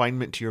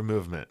refinement to your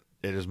movement,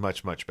 it is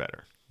much, much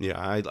better. Yeah,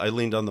 I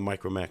leaned on the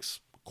Micromax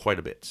quite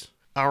a bit.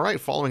 All right,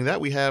 following that,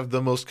 we have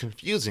the most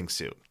confusing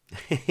suit.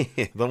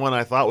 The one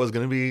I thought was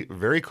going to be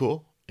very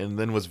cool and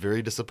then was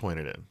very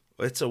disappointed in.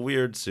 It's a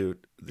weird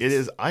suit. It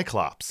is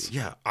Cyclops.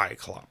 Yeah,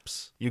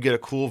 Cyclops. You get a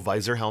cool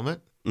visor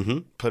helmet,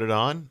 put it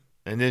on,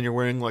 and then you're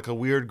wearing like a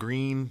weird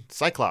green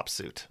Cyclops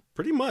suit.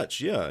 Pretty much,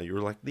 yeah.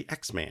 You're like the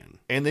X-Man.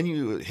 And then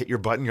you hit your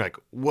button, you're like,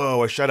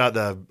 whoa, I shot out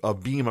a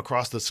beam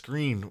across the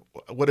screen.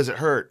 What does it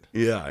hurt?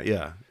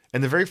 Yeah.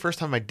 And the very first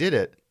time I did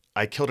it,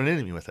 I killed an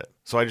enemy with it.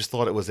 So I just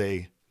thought it was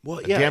a Well,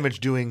 a yeah.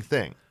 damage-doing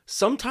thing.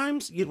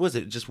 Sometimes, was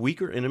it just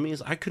weaker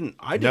enemies? I didn't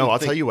No, I'll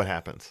think... tell you what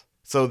happens.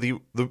 So the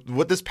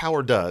what this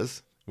power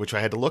does, which I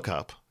had to look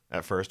up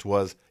at first,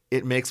 was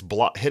it makes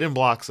hidden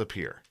blocks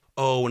appear.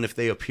 Oh, and if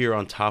they appear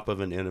on top of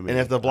an enemy. And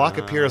if the block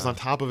appears on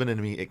top of an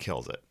enemy, it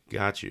kills it.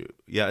 Got you.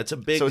 Yeah, it's a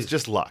big... So it's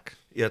just luck.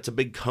 Yeah, it's a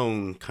big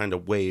cone kind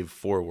of wave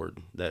forward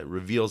that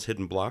reveals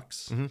hidden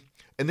blocks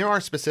And there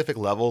are specific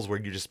levels where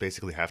you just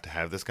basically have to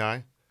have this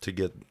guy.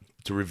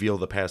 to reveal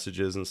the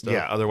passages and stuff.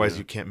 Yeah, otherwise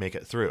you can't make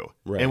it through.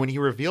 Right. And when he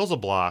reveals a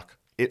block,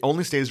 it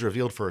only stays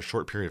revealed for a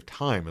short period of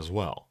time as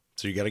well.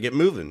 So you got to get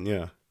moving,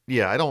 yeah.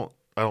 Yeah, I don't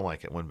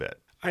like it one bit.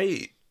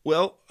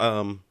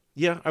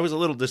 Yeah, I was a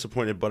little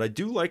disappointed, but I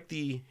do like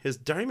his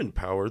diamond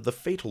power, the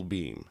Fatal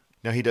Beam.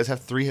 Now he does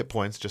have 3 hit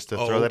points, just to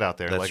throw that out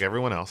there, like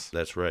everyone else.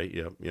 That's right,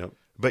 yep.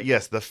 But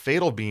yes, the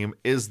Fatal Beam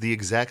is the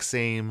exact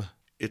same.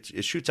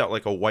 It shoots out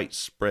like a white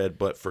spread,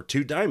 but for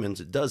 2 diamonds,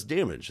 it does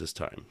damage this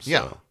time. So.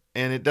 Yeah,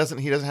 and he doesn't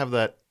have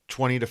that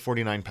 20 to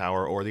 49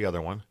 power or the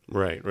other one.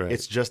 Right.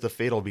 It's just the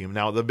Fatal Beam.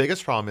 Now, the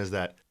biggest problem is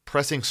that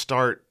pressing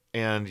start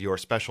and your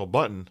special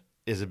button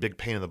is a big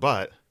pain in the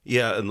butt.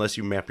 Yeah, unless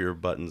you map your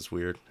buttons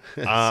weird.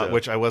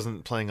 Which I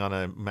wasn't playing on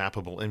a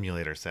mappable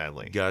emulator,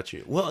 sadly. Got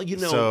you. Well,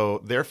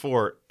 So,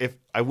 therefore, if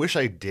I wish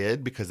I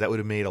did, because that would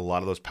have made a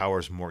lot of those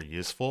powers more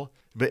useful.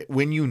 But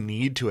when you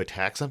need to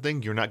attack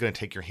something, you're not going to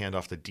take your hand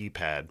off the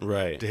D-pad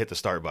to hit the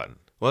start button.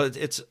 Well,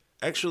 it's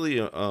actually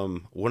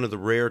one of the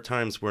rare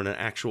times where an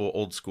actual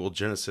old school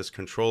Genesis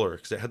controller,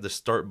 because it had the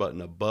start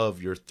button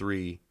above your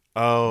 3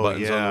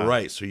 buttons on the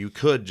right, so you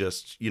could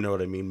just,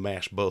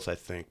 mash both, I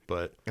think.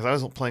 But because I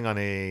was playing on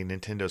a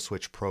Nintendo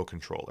Switch Pro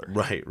controller.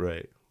 Right.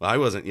 Well, I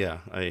wasn't,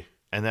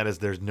 And that is,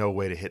 there's no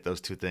way to hit those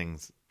two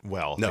things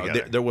well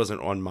together. There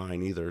wasn't on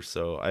mine either,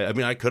 so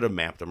I could have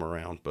mapped them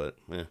around, but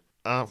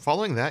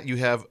following that, you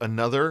have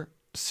another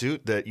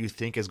suit that you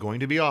think is going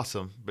to be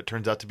awesome, but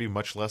turns out to be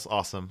much less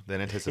awesome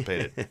than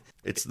anticipated.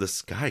 It's the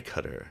Sky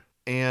Cutter.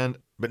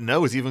 But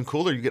no, it's even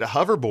cooler. You get a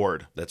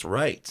hoverboard. That's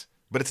right.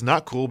 But it's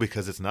not cool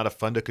because it's not a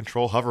fun to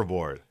control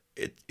hoverboard.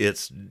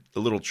 It's a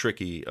little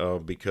tricky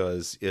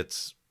because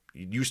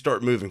you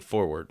start moving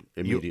forward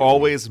immediately. You're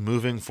always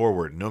moving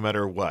forward, no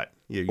matter what.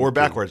 Yeah, or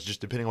backwards, just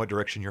depending on what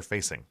direction you're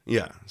facing.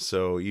 Yeah,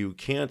 so you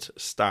can't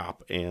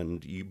stop,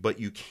 but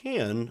you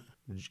can,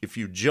 if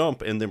you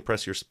jump and then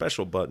press your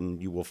special button,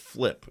 you will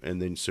flip,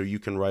 and then so you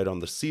can ride on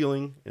the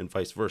ceiling and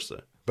vice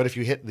versa. But if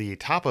you hit the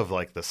top of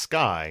like the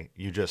sky,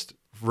 you just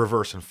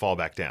reverse and fall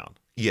back down.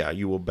 Yeah,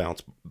 you will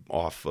bounce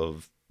off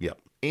of. Yep.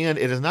 And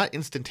it is not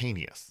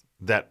instantaneous,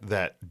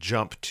 that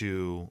jump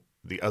to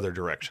the other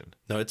direction.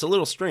 No, it's a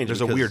little strange.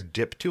 There's a weird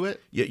dip to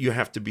it. Yeah, you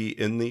have to be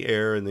in the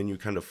air and then you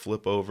kind of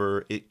flip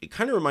over. It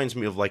kind of reminds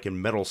me of like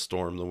in Metal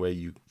Storm, the way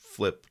you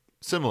flip.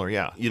 Similar,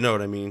 yeah. You know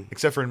what I mean?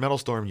 Except for in Metal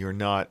Storm, you're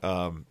not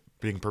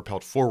being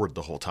propelled forward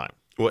the whole time.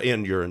 Well,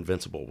 and you're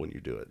invincible when you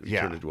do it. You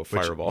turn into a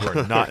fireball.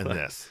 You're not in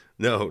this.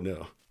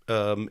 No.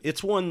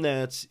 It's one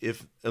that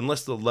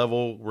unless the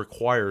level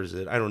requires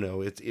it, I don't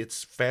know.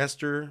 It's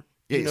faster.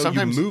 Yeah,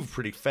 sometimes you move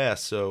pretty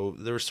fast, so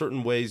there are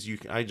certain ways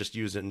I just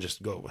use it and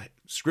just go,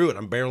 screw it,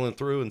 I'm barreling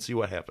through and see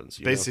what happens.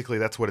 Basically,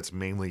 that's what it's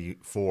mainly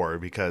for,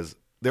 because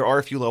there are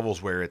a few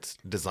levels where it's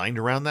designed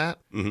around that,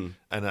 and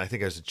I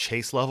think there's a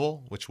chase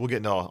level, which we'll get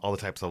into all the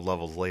types of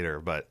levels later,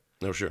 but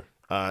sure.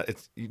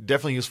 It's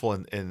definitely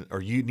useful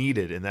or you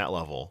needed in that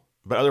level,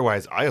 but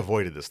otherwise, I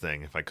avoided this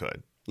thing if I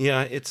could.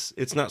 Yeah,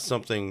 it's not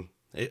something.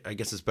 I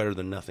guess it's better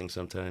than nothing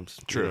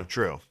sometimes.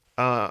 True.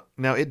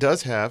 Now it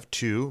does have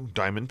 2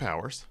 diamond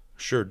powers.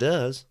 Sure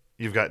does.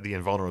 You've got the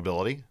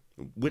invulnerability,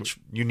 which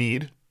you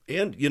need.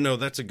 And,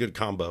 that's a good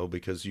combo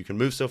because you can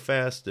move so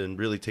fast and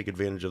really take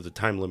advantage of the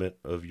time limit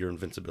of your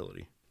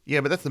invincibility.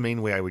 Yeah, but that's the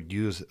main way I would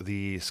use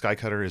the Sky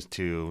Cutter, is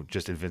to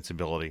just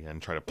invincibility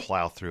and try to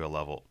plow through a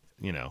level,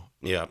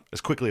 as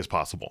quickly as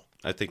possible.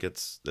 I think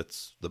that's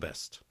the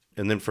best.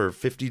 And then for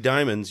 50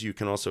 diamonds, you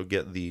can also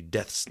get the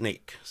Death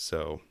Snake.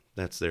 So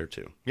that's there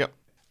too. Yep.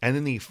 And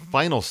then the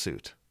final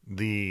suit,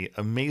 the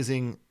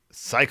amazing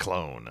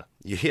Cyclone.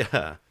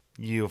 Yeah.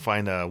 You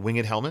find a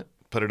winged helmet,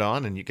 put it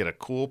on, and you get a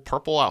cool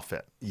purple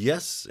outfit.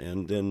 Yes,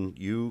 and then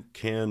you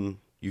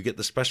get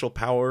the special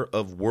power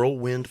of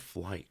whirlwind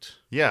flight.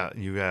 Yeah,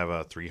 you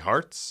have 3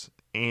 hearts,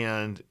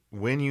 and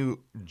when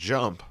you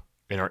jump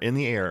and are in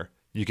the air,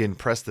 you can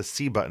press the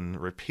C button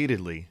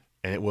repeatedly,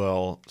 and it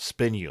will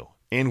spin you.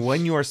 And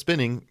when you are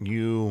spinning,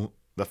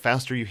 the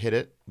faster you hit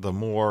it, the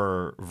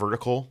more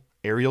vertical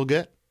air you'll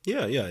get.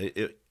 Yeah.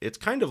 It's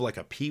kind of like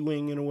a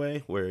P-wing in a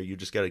way, where you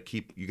just got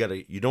to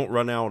you don't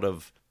run out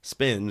of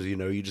spins,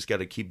 you just got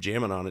to keep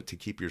jamming on it to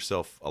keep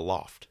yourself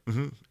aloft.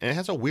 Mm-hmm. And it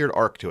has a weird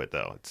arc to it,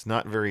 though. It's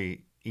not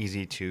very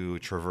easy to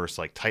traverse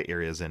like tight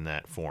areas in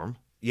that form.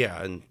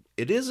 Yeah, and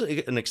it is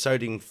an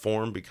exciting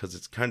form because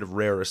it's kind of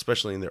rare,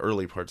 especially in the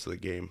early parts of the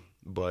game.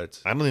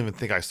 But I don't even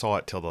think I saw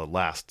it till the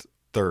last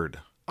third.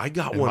 I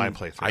got one. My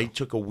playthrough. I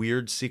took a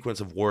weird sequence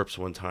of warps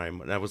one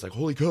time, and I was like,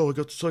 "Holy cow! I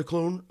got the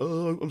Cyclone!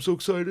 I'm so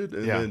excited!"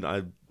 And then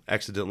I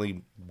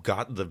accidentally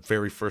got the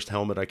very first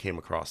helmet I came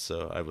across,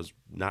 so I was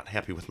not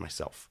happy with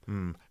myself.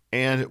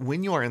 And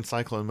when you are in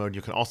cyclone mode,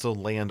 you can also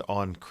land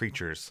on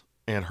creatures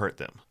and hurt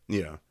them.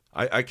 Yeah.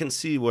 I can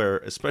see where,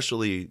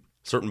 especially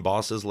certain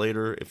bosses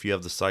later, if you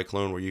have the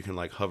cyclone where you can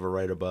like hover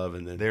right above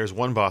and then There's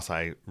one boss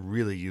I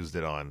really used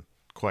it on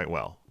quite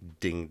well.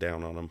 ding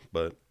down on them.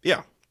 But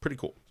yeah, pretty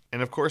cool.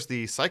 And of course,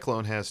 the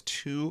cyclone has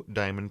 2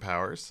 diamond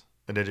powers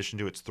in addition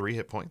to its 3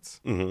 hit points.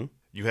 Mm-hmm.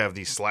 You have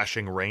the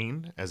slashing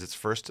rain as its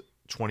first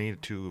 20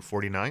 to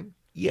 49.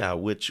 Yeah,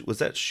 which was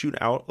that shoot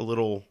out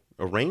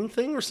a rain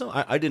thing or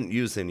something? I didn't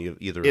use any of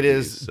either It of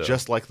is these. So.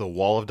 just like the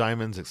wall of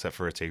diamonds, except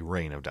for it's a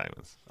rain of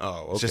diamonds. Oh,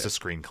 okay. It's just a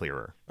screen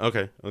clearer.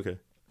 Okay.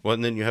 Well,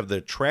 and then you have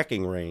the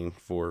tracking rain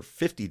for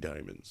 50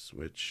 diamonds,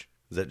 which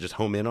is that just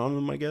home in on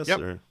them, I guess? Yep.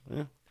 Or,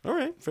 yeah. All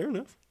right, fair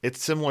enough.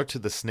 It's similar to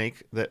the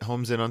snake that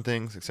homes in on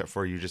things, except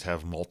for you just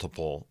have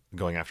multiple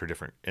going after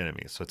different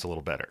enemies, so it's a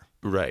little better.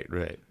 Right.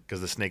 Because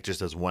the snake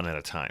just does one at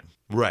a time.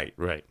 Right.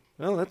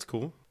 Well, that's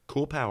cool.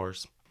 Cool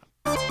powers.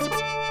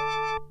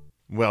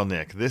 Well,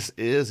 Nick, this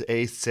is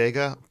a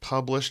Sega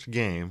published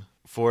game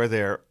for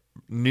their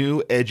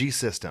new edgy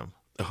system.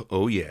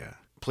 Oh yeah.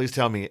 Please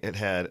tell me it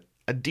had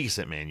a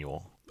decent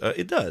manual.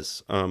 It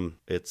does.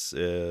 It's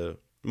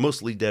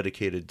mostly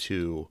dedicated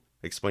to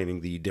explaining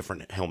the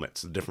different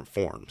helmets, the different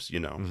forms,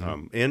 and the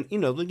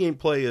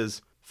gameplay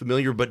is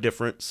familiar but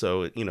different,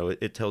 so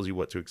it tells you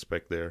what to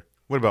expect there.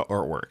 What about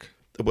artwork?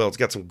 Well, it's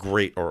got some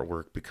great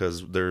artwork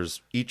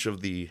because each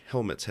of the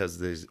helmets has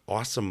these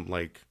awesome,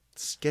 like,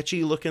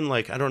 sketchy looking,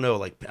 like, I don't know,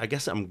 like,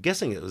 I'm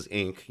guessing it was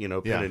ink,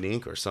 pen and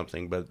ink or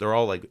something, but they're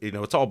all like,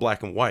 it's all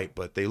black and white,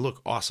 but they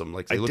look awesome.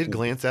 Like, I did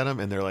glance at them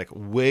and they're like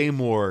way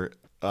more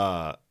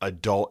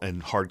adult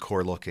and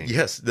hardcore looking.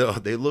 Yes, no,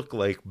 they look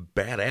like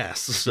badass.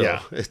 So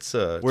yeah. It's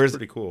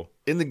pretty cool.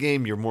 In the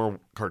game, you're more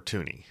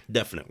cartoony.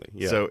 Definitely.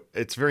 Yeah. So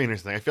it's very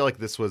interesting. I feel like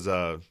this was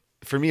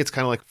for me, it's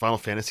kind of like Final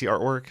Fantasy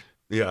artwork.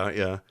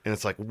 Yeah. And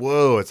it's like,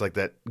 whoa, it's like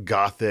that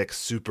gothic,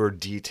 super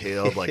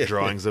detailed, like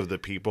drawings of the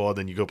people. And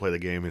then you go play the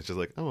game and it's just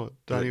like, oh,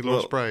 tiny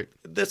little sprite.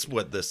 That's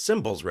what the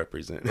symbols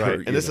represent. Right.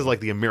 And this is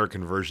like the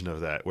American version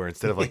of that, where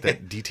instead of like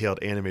that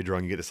detailed anime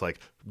drawing, you get this like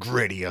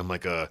gritty, I'm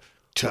like a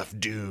tough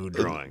dude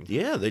drawing.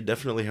 Yeah, they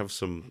definitely have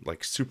some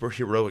like super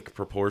heroic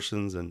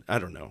proportions, and I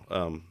don't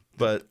know.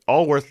 But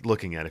all worth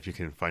looking at if you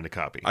can find a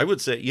copy. I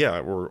would say, yeah,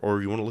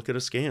 or you want to look at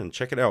a scan,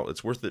 check it out.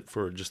 It's worth it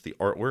for just the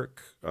artwork.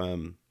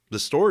 The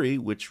story,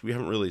 which we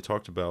haven't really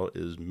talked about,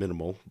 is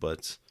minimal,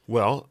 but...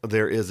 Well,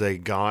 there is a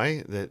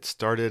guy that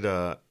started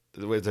a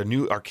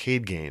new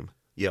arcade game.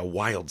 Yeah,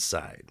 Wild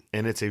Side.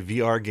 And it's a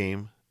VR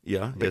game.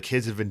 Yeah. But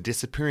kids have been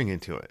disappearing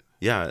into it.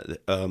 Yeah.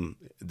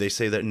 They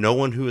say that no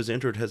one who has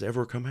entered has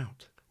ever come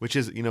out. Which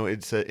is,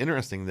 it's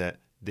interesting that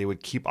they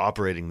would keep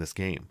operating this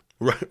game.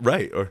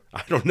 Right. Or,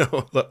 I don't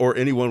know, or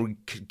anyone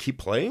would keep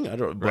playing? I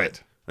don't...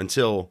 Right.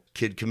 Until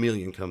Kid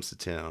Chameleon comes to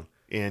town.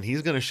 And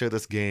he's going to show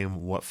this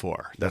game what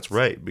for. That's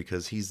right,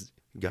 because he's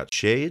got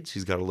shades,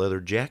 he's got a leather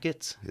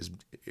jacket.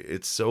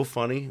 It's so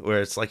funny, where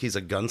it's like he's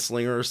a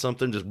gunslinger or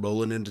something, just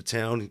rolling into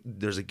town.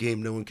 There's a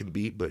game no one can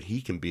beat, but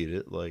he can beat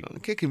it. Like,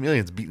 Kid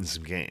Chameleon's beaten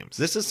some games.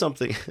 This is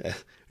something,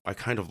 I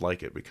kind of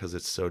like it because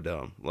it's so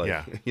dumb. Like,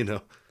 yeah.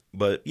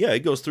 But yeah,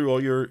 it goes through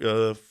all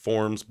your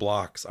forms,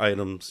 blocks,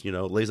 items,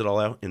 lays it all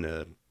out in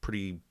a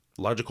pretty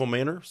logical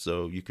manner,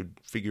 so you could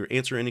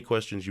answer any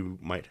questions you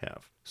might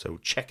have. So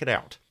check it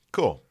out.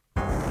 Cool.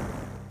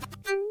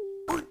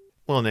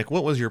 Well, Nick,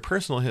 what was your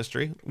personal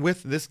history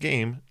with this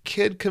game,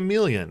 Kid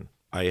Chameleon?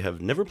 I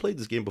have never played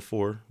this game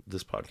before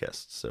this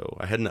podcast, so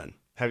I had none.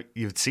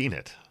 You've seen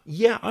it?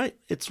 Yeah,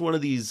 it's one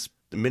of these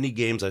mini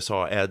games I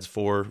saw ads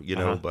for,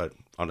 but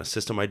on a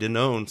system I didn't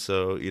own.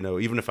 So,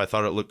 even if I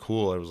thought it looked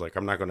cool, I was like,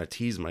 I'm not going to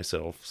tease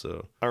myself.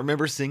 So I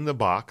remember seeing the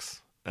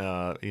box,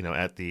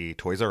 at the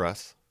Toys R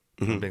Us,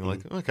 and being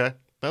like, okay,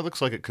 that looks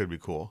like it could be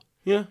cool.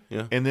 Yeah.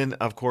 And then,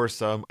 of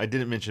course, I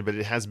didn't mention, but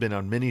it has been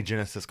on many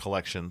Genesis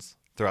collections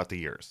throughout the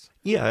years.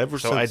 Yeah, ever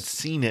since. So I'd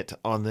seen it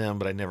on them,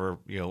 but I never,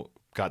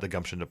 got the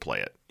gumption to play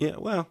it. Yeah,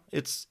 well,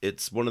 it's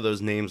one of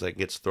those names that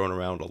gets thrown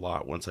around a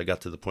lot once I got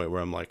to the point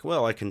where I'm like,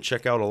 well, I can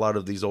check out a lot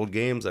of these old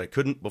games that I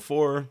couldn't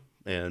before,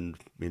 and,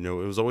 it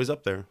was always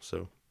up there,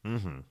 so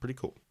pretty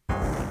cool.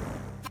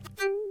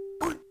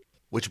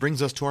 Which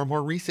brings us to our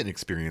more recent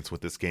experience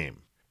with this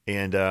game.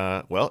 And,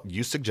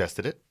 you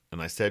suggested it, and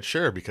I said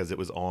sure, because it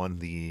was on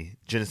the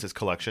Genesis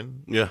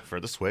collection for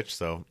the Switch,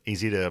 so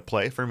easy to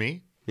play for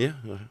me. Yeah,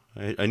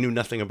 I knew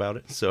nothing about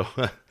it, so...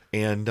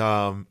 And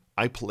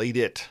I played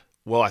it.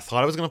 Well, I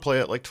thought I was going to play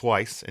it like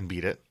twice and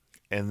beat it.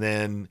 And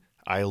then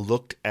I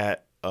looked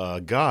at a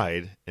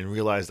guide and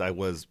realized I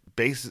was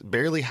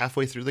barely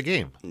halfway through the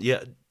game.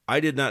 Yeah,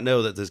 I did not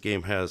know that this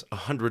game has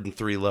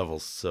 103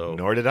 levels, so...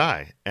 Nor did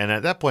I. And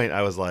at that point,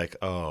 I was like,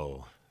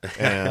 oh.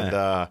 And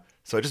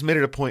so I just made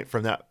it a point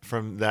from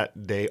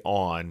that day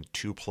on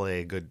to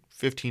play a good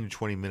 15 to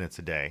 20 minutes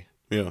a day.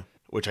 Yeah.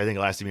 Which I think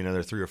lasted me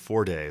another 3 or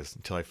 4 days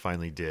until I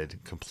finally did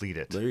complete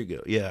it. There you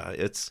go. Yeah,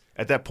 it's...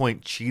 At that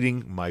point,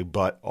 cheating my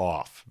butt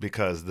off,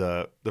 because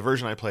the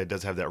version I played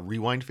does have that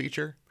rewind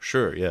feature.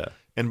 Sure, yeah.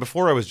 And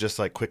before I was just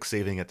like quick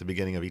saving at the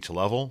beginning of each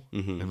level.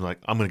 And like,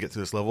 I'm going to get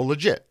through this level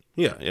legit.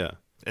 Yeah.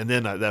 And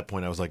then at that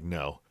point, I was like,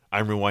 no.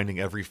 I'm rewinding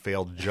every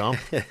failed jump.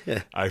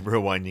 I'm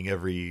rewinding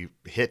every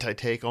hit I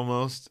take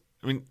almost.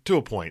 I mean, to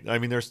a point. I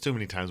mean, there's too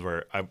many times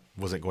where I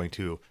wasn't going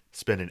to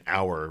spend an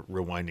hour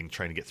rewinding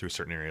trying to get through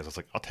certain areas. I was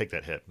like, I'll take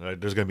that hit.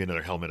 There's going to be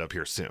another helmet up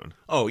here soon.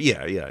 Oh,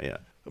 yeah.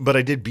 But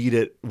I did beat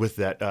it with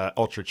that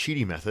ultra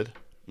cheaty method.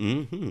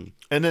 Mm-hmm.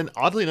 And then,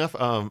 oddly enough,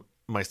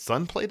 my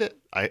son played it.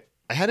 I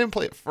had him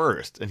play it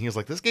first, and he was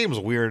like, this game is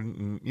weird,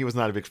 and he was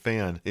not a big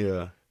fan.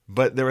 Yeah.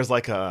 But there was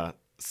like a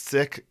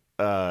sick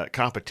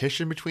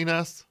competition between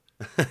us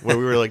where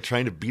we were like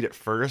trying to beat it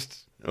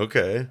first.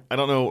 Okay. I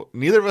don't know.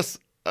 Neither of us,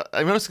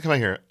 I'm honest to come out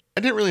here,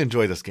 I didn't really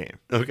enjoy this game.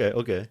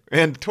 Okay.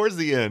 And towards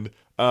the end,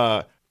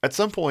 at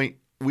some point,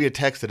 we had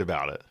texted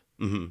about it.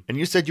 Mm-hmm. And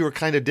you said you were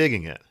kind of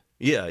digging it.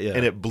 Yeah.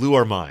 And it blew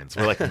our minds.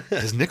 We're like,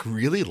 does Nick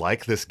really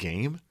like this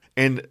game?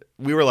 And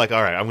we were like,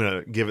 all right, I'm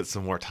going to give it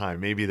some more time.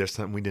 Maybe there's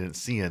something we didn't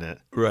see in it.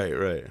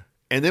 Right.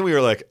 And then we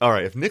were like, all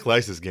right, if Nick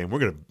likes this game,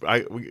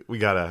 we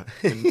gotta.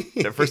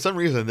 And for some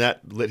reason,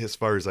 that lit his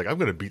fire. He's like, I'm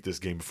gonna beat this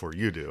game before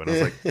you do. And I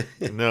was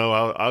like, no,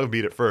 I'll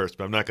beat it first,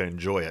 but I'm not gonna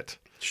enjoy it.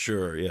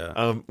 Sure,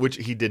 yeah. Which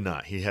he did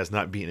not. He has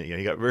not beaten it yet.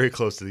 He got very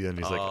close to the end.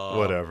 He's like,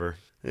 whatever.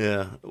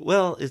 Yeah.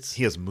 Well,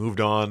 he has moved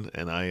on,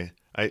 and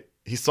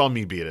he saw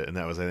me beat it, and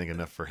that was, I think,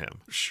 enough for him.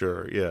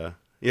 Sure, yeah.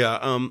 Yeah,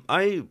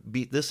 I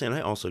beat this, and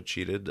I also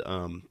cheated,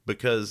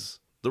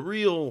 because the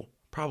real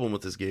problem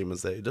with this game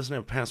is that it doesn't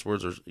have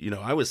passwords, or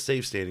I was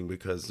safe stating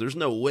because there's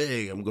no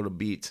way I'm going to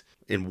beat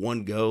in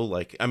one go.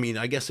 Like, I mean,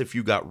 I guess if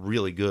you got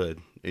really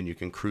good and you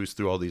can cruise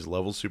through all these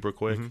levels super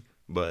quick,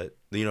 but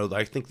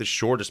I think the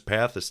shortest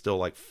path is still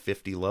like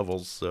 50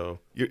 levels. So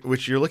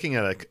which you're looking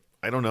at, like,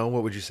 I don't know,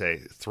 what would you say,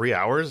 3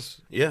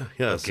 hours? Yeah,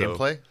 of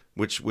gameplay,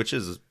 which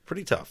is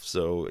pretty tough.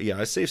 So yeah,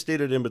 I safe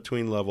stated in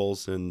between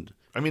levels, and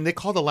I mean, they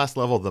call the last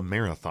level the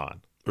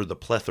marathon or the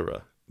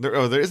plethora.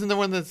 There isn't the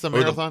one that's a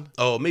marathon?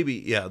 Maybe,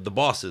 yeah, the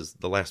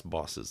last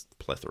boss is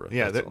plethora.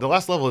 Yeah, the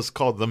last level is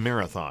called the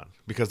marathon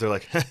because they're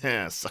like,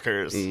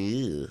 suckers.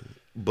 Yeah.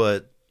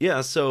 But,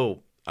 yeah,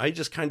 so I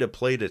just kind of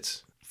played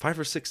it 5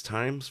 or 6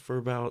 times for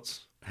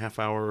about half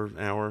hour,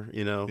 hour,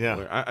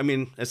 Yeah. I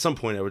mean, at some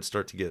point I would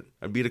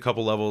I'd beat a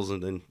couple levels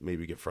and then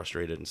maybe get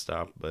frustrated and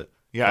stop. But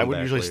yeah, I would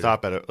usually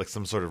stop at like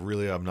some sort of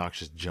really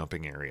obnoxious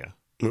jumping area.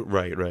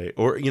 Right.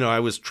 Or, I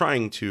was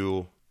trying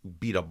to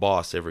beat a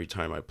boss every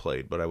time I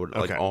played, but I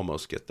would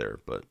almost get there.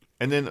 But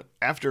and then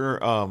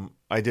after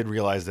I did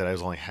realize that I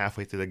was only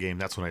halfway through the game,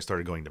 that's when I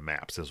started going to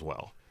maps as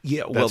well.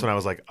 Yeah, that's when I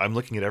was like, I'm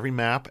looking at every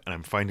map and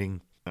I'm finding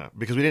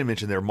because we didn't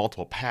mention there are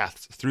multiple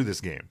paths through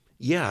this game.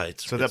 Yeah,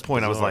 so at that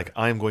point bizarre. I was like,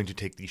 I'm going to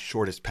take the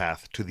shortest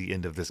path to the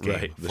end of this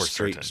game.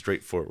 Right,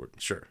 straightforward.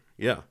 Sure,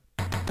 yeah.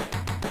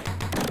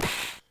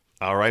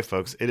 All right,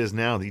 folks, it is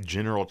now the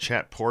general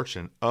chat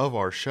portion of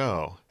our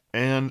show,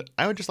 and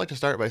I would just like to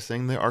start by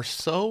saying there are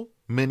so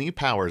many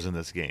powers in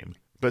this game,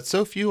 but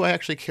so few I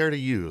actually care to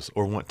use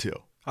or want to.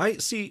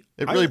 It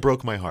really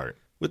broke my heart.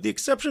 With the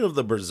exception of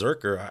the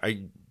Berserker,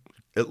 I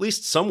at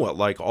least somewhat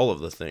like all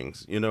of the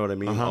things. You know what I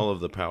mean? All of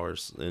the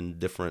powers in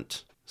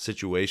different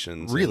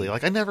situations. Really?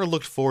 Like, I never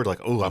looked forward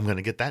like, oh, I'm going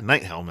to get that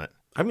knight helmet.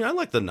 I mean, I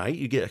like the knight.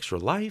 You get extra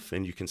life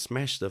and you can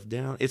smash stuff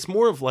down. It's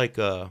more of like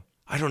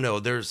I don't know,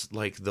 there's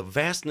like the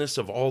vastness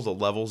of all the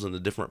levels and the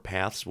different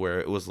paths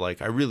where it was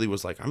like, I really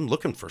was like, I'm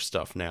looking for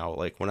stuff now.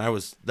 Like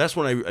that's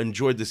when I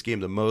enjoyed this game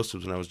the most,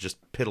 was when I was just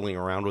piddling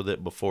around with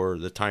it before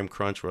the time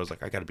crunch where I was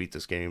like, I got to beat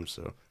this game.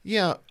 So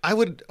yeah, I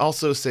would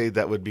also say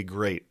that would be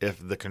great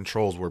if the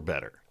controls were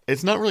better.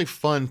 It's not really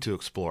fun to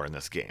explore in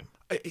this game.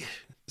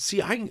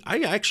 I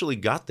actually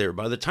got there.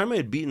 By the time I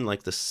had beaten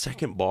like the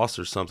second boss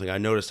or something, I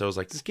noticed I was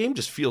like, this game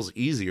just feels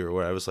easier,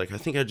 where I was like, I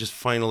think I just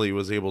finally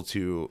was able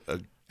to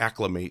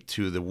acclimate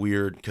to the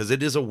weird, because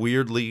it is a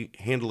weirdly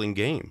handling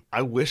game.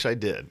 I wish I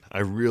did. I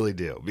really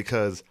do.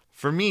 Because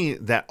for me,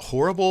 that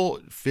horrible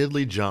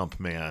fiddly jump,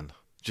 man,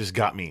 just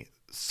got me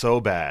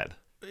so bad.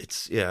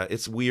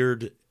 It's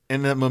weird.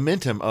 And the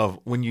momentum of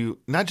when you,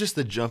 not just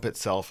the jump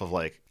itself of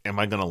like, am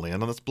I going to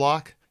land on this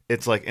block?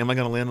 It's like, am I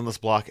going to land on this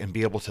block and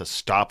be able to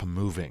stop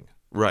moving?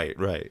 Right.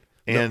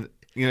 And,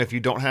 if you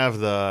don't have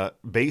the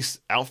base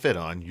outfit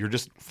on, you're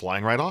just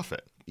flying right off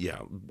it.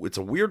 Yeah, it's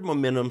a weird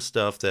momentum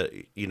stuff that,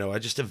 I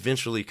just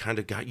eventually kind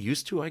of got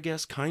used to, I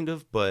guess, kind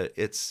of. But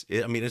it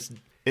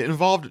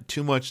involved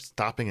too much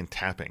stopping and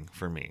tapping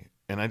for me.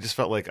 And I just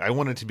felt like I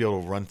wanted to be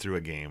able to run through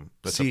a game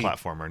that's a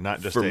platformer, not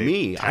just for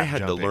me, I had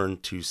jumping. To learn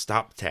to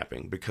stop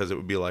tapping, because it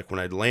would be like when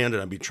I'd land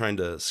and I'd be trying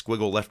to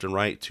squiggle left and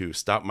right to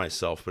stop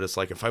myself. But it's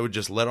like if I would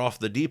just let off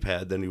the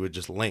D-pad, then he would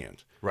just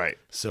land. Right.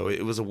 So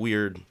it was a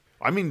weird...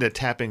 I mean the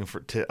tapping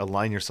to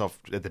align yourself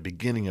at the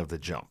beginning of the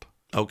jump.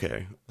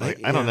 Okay.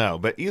 I don't know,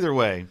 but either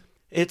way.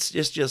 It's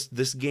just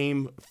this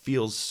game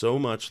feels so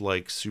much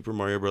like Super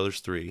Mario Brothers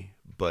 3,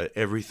 but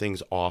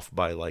everything's off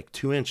by like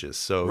 2 inches.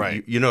 So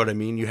right. You know what I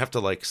mean? You have to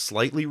like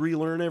slightly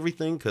relearn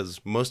everything, because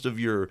most of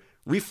your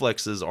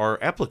reflexes are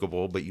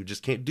applicable, but you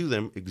just can't do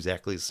them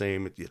exactly the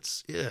same.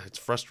 It's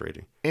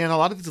frustrating. And a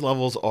lot of these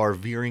levels are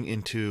veering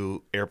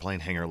into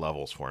airplane hangar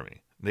levels for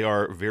me. They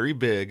are very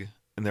big,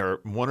 and there are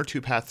 1 or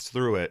 2 paths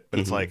through it, but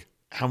it's like,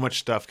 how much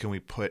stuff can we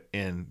put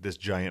in this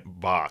giant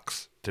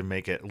box to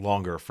make it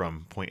longer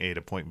from point A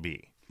to point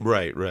B?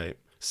 Right, right.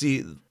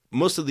 See,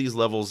 most of these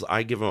levels,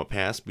 I give them a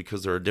pass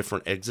because there are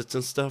different exits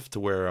and stuff to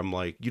where I'm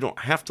like, you don't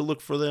have to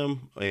look for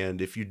them.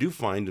 And if you do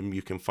find them,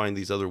 you can find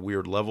these other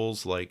weird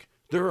levels. Like,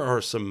 there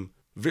are some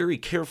very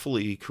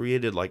carefully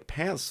created, like,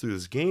 paths through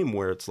this game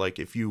where it's like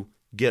if you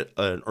get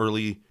an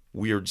early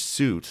weird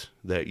suit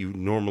that you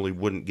normally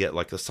wouldn't get,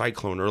 like the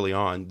Cyclone early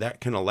on, that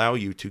can allow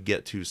you to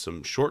get to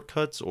some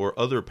shortcuts or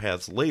other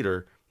paths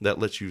later that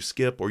lets you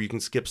skip, or you can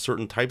skip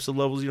certain types of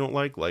levels you don't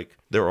like. Like,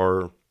 there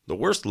are the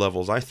worst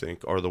levels, I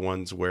think, are the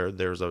ones where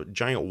there's a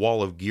giant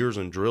wall of gears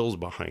and drills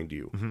behind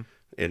you,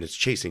 and it's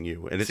chasing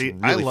you, and it's really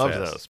I love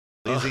fast. those.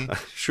 Easy.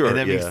 Sure, and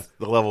that yeah. means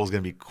the level is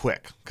going to be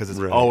quick because it's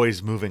Right.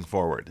 always moving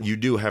forward. You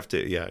do have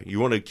to, yeah, you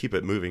want to keep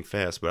it moving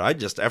fast. But I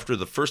just, after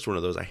the first one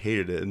of those, I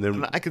hated it. And then,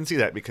 And I can see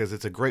that because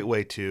it's a great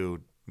way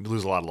to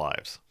lose a lot of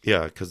lives.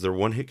 yeah, because they're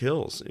one hit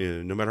kills,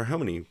 no matter how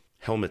many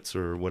helmets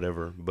or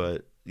whatever.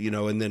 But,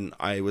 and then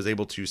I was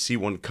able to see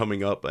one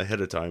coming up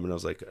ahead of time. And I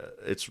was like,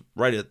 it's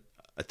right at,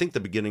 I think, the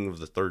beginning of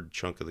the third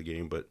chunk of the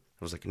game. But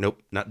I was like,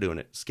 nope, not doing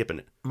it, skipping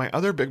it. My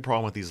other big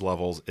problem with these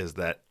levels is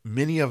that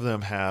many of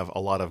them have a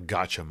lot of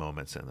gotcha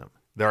moments in them.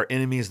 There are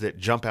enemies that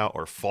jump out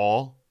or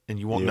fall, and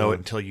you won't know it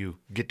until you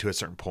get to a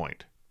certain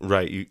point.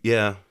 Right,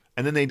 yeah.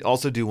 And then they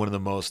also do one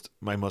of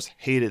my most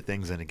hated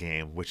things in a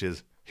game, which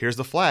is here's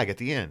the flag at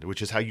the end,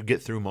 which is how you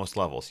get through most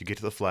levels. You get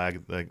to the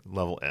flag, the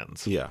level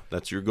ends. Yeah,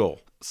 that's your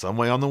goal. Some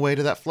way on the way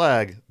to that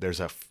flag,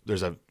 there's a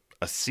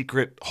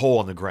secret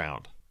hole in the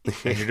ground,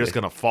 and you're just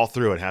gonna fall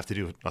through and have to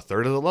do a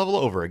third of the level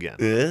over again.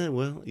 Yeah,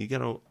 well, you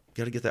gotta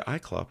get that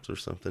Cyclops or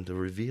something to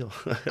reveal.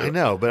 I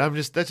know, but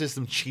that's just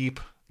some cheap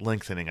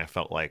lengthening. I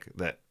felt like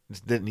that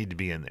just didn't need to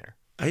be in there.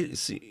 I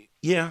see.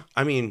 Yeah,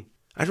 I mean,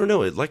 I don't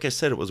know. Like I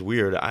said, it was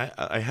weird.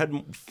 I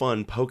had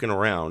fun poking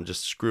around,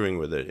 just screwing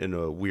with it in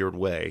a weird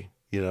way,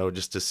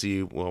 just to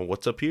see, well,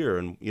 what's up here.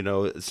 And,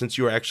 since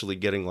you were actually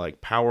getting like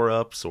power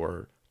ups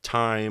or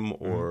time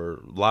or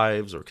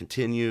lives or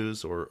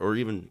continues or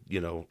even,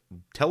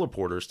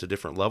 teleporters to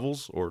different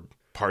levels or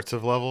Parts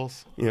of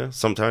levels,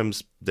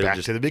 sometimes they're back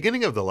just, to the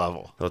beginning of the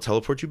level. they'll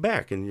teleport you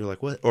back and you're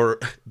like, what? Or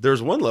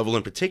there's one level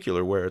in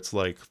particular where it's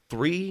like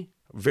 3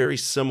 very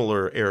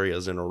similar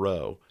areas in a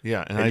row.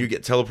 Yeah, And you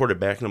get teleported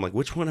back, and I'm like,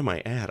 which one am I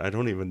at? I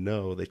don't even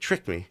know. They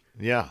tricked me.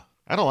 yeah,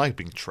 I don't like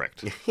being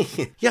tricked.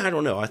 Yeah, I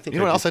don't know. I think You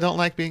know what else I don't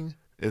like being?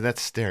 That's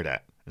stared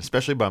at,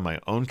 especially by my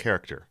own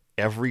character.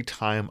 Every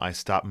time I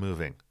stop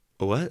moving,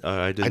 What?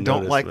 I didn't. I don't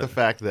notice like that. the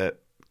fact that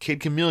Kid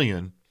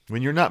Chameleon,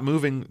 when you're not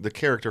moving the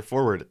character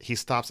forward, he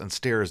stops and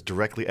stares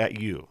directly at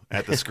you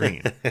at the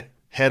screen,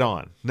 head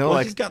on. No, Well,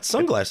 like he's got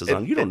sunglasses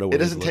on. You don't know what It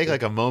doesn't he's take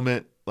looking. like a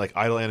moment, like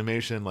idle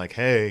animation, like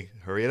hey,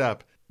 hurry it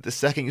up. The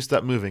second you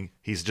stop moving,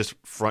 he's just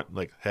front,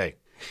 like hey,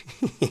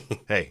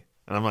 hey,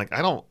 and I'm like,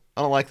 I don't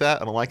like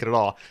that. I don't like it at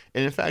all.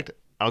 And in fact,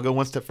 I'll go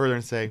one step further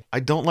and say I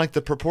don't like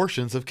the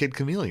proportions of Kid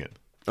Chameleon.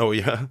 Oh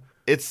yeah.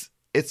 It's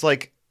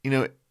like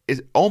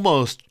it's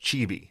almost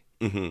chibi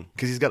Mm-hmm.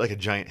 because he's got like a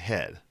giant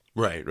head,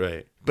 Right.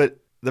 Right. but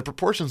the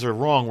proportions are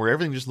wrong where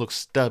everything just looks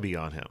stubby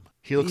on him.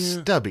 He looks Yeah.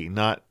 stubby,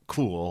 not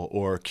cool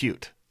or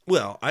cute.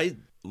 Well, I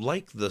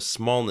like the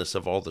smallness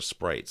of all the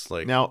sprites.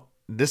 Like, Now,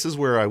 this is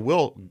where I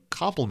will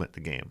compliment the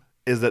game,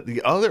 is that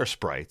the other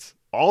sprites,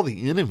 all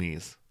the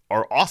enemies,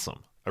 are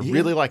awesome. I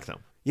really like them.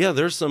 yeah,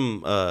 there's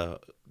some.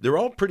 They're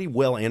all pretty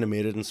well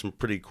animated and some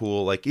pretty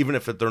cool. Like, even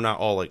if they're not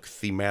all like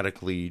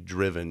thematically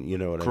driven, you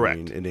know what Correct.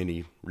 I mean, in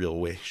any real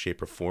way,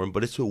 shape, or form.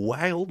 But it's a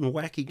wild and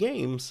wacky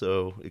game,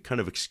 so it kind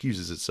of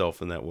excuses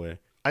itself in that way.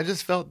 I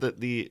just felt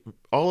that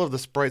all of the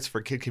sprites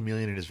for Kid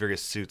Chameleon and his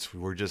various suits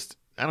were just,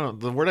 I don't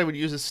know, the word I would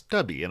use is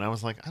stubby. And I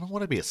was like, I don't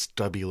want to be a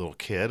stubby little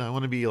kid. I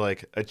want to be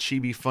like a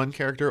chibi fun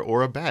character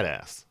or a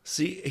badass.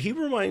 See, he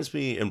reminds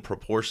me in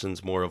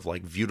proportions more of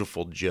like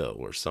Beautiful Joe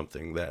or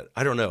something that,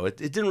 I don't know, it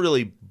didn't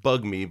really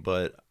bug me,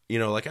 but,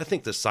 like I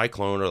think the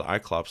Cyclone or the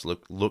Cyclops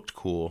looked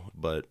cool,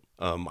 but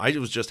I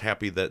was just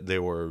happy that they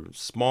were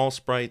small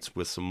sprites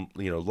with some,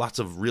 lots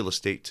of real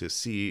estate to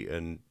see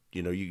and,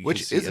 you can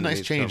Which see is a nice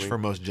enemies change coming. for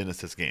most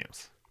Genesis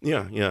games.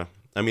 Yeah, yeah.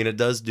 I mean, it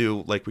does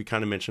do, like we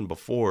kind of mentioned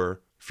before,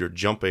 if you're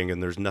jumping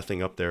and there's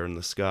nothing up there in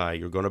the sky,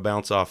 you're going to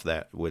bounce off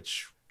that,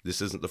 which this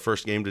isn't the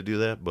first game to do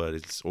that, but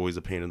it's always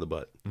a pain in the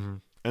butt.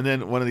 And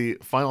then one of the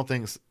final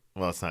things,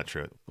 well, it's not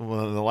true. One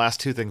of the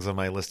last 2 things on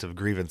my list of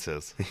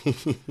grievances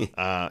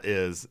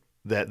is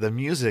that the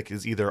music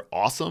is either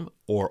awesome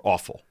or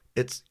awful.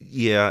 It's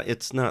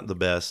not the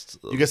best.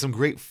 You get some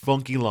great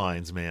funky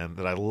lines, man,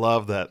 that I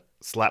love that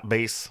slap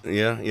bass.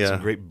 Yeah.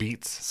 Some great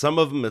beats. Some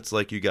of them, it's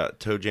like you got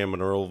Toe Jam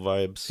and Earl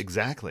vibes.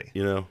 Exactly.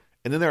 And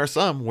And then there are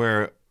some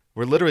where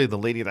literally the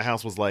lady at the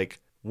house was like,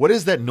 what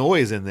is that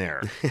noise in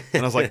there?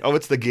 And I was like, oh,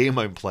 it's the game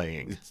I'm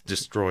playing. it's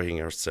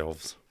destroying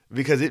ourselves.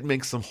 Because it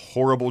makes some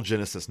horrible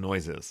Genesis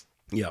noises.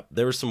 Yeah,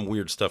 there was some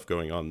weird stuff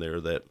going on there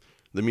that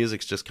the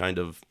music's just kind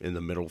of in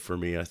the middle for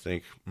me, I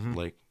think.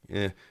 Like,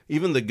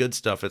 even the good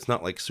stuff, it's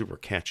not like super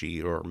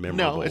catchy or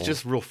memorable. No, it's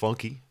just real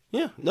funky.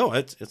 Yeah, no,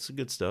 it's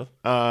good stuff.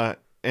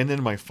 And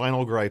then my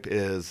final gripe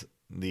is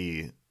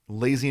the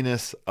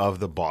laziness of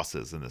the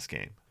bosses in this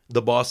game.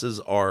 The bosses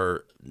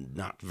are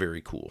not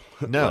very cool.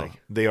 No,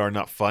 they are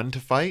not fun to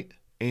fight,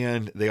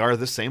 and they are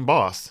the same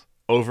boss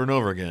over and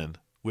over again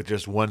with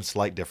just one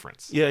slight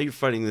difference. Yeah, you're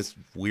fighting this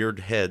weird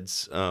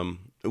heads,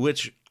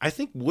 which I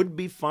think would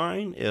be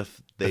fine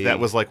if they... That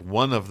was like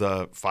one of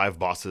the 5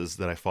 bosses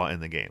that I fought in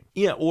the game.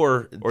 Yeah,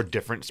 or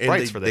different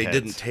sprites for the heads. They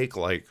didn't take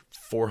like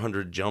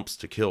 400 jumps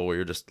to kill where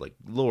you're just like,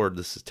 Lord,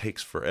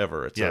 takes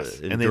forever. It's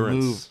and they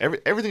move...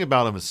 Everything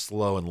about them is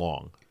slow and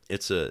long.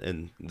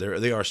 And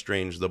they are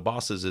strange. The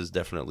bosses is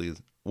definitely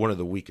one of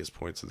the weakest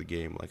points of the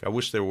game. Like, I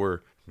wish there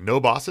were... No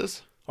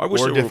bosses? I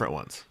wish or different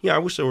ones. Yeah, I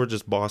wish there were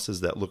just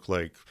bosses that look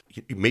like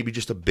maybe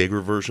just a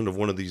bigger version of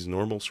one of these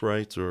normal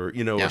sprites, or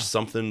or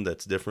something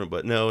that's different.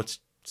 But no, it's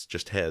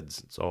just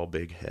heads. It's all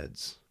big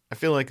heads. I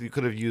feel like you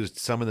could have used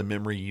some of the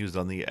memory used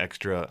on the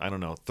extra,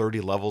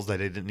 30 levels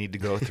that I didn't need to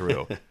go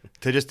through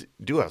to just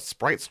do a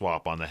sprite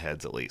swap on the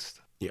heads at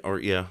least.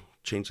 Yeah,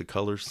 change the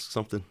colors,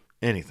 something.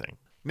 Anything.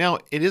 Now,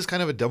 it is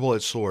kind of a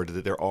double-edged sword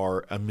that there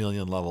are a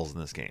million levels in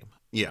this game.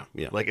 Yeah.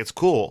 Like, it's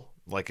cool.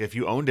 Like, if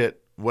you owned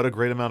it, what a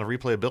great amount of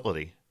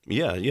replayability.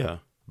 Yeah.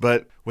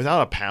 But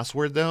without a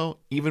password, though,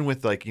 even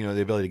with, the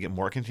ability to get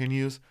more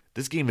continues,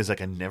 this game is like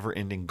a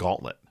never-ending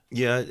gauntlet.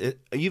 Yeah,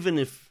 even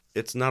if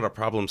it's not a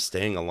problem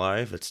staying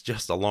alive, it's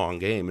just a long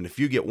game. And if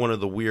you get one of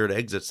the weird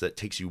exits that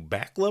takes you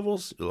back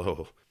levels,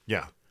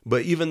 Yeah.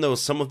 But even though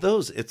some of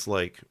those, it's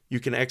like you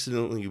can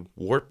accidentally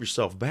warp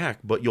yourself back,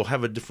 but you'll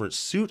have a different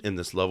suit in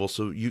this level,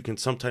 so you can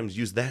sometimes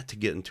use that to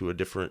get into a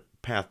different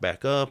path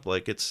back up.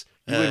 Like, it's...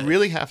 You would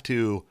really have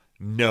to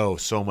know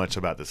so much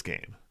about this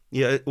game.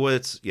 Yeah, well,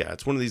 it's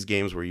one of these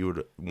games where you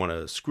would want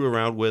to screw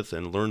around with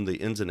and learn the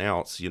ins and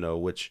outs,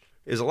 which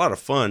is a lot of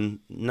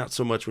fun. Not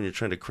so much when you're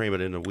trying to cram it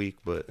in a week,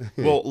 but...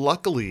 Well,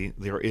 luckily,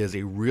 there is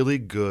a really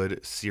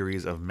good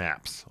series of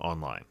maps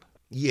online.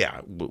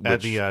 Yeah.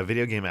 At the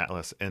Video Game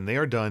Atlas, and they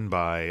are done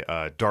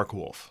by Dark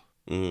Wolf.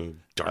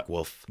 Dark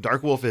Wolf.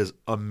 Dark Wolf is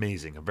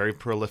amazing, a very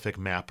prolific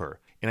mapper.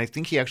 And I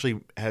think he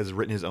actually has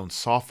written his own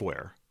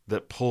software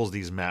that pulls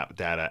these map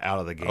data out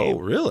of the game. Oh,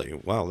 really?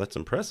 Wow, that's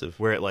impressive.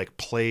 Where it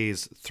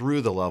plays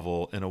through the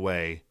level in a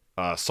way,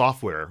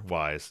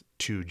 software-wise,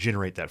 to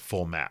generate that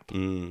full map.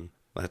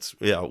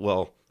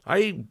 Well,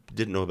 I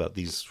didn't know about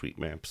these sweet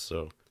maps,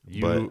 so...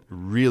 You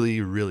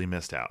really, really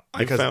missed out.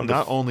 Because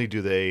not only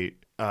do they...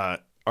 are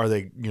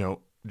they,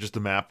 just a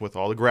map with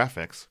all the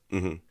graphics,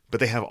 but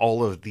they have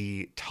all of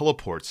the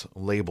teleports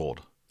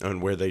labeled.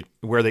 And where they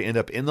end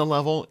up in the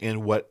level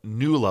and what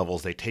new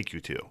levels they take you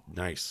to.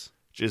 Nice.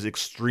 Which is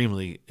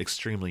extremely,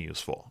 extremely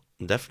useful.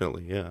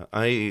 Definitely, yeah.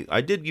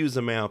 I did use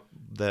a map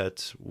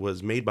that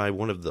was made by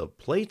one of the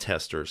play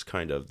testers,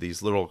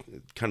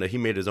 he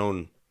made his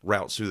own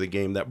routes through the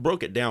game that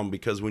broke it down,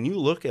 because when you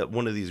look at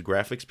one of these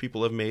graphics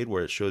people have made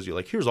where it shows you,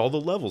 here's all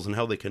the levels and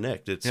how they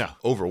connect, it's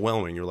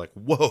overwhelming. You're like,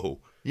 whoa.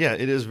 Yeah,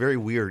 it is very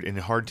weird and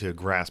hard to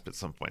grasp at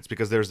some points,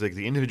 because there's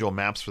the individual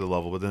maps for the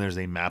level, but then there's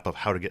a map of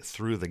how to get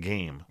through the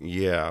game.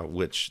 Yeah,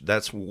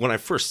 that's when I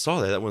first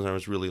saw that was when I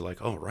was really like,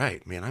 oh,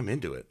 right, man, I'm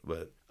into it.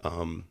 But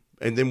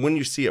and then when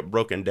you see it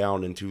broken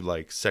down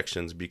into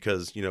sections,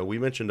 because we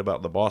mentioned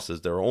about the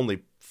bosses, there are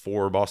only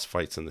 4 boss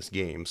fights in this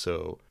game,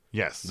 so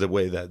yes, the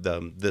way that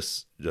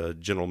this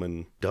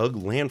gentleman Doug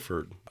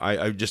Lanford,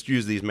 I just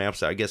used these maps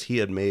that I guess he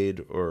had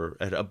made or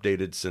had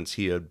updated since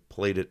he had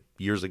played it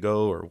years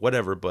ago or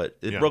whatever, but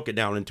it broke it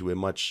down into a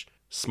much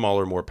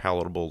smaller, more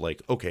palatable,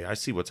 okay, I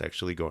see what's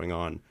actually going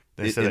on.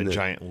 Instead of a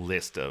giant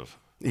list of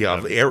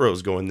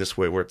arrows going this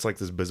way, where it's like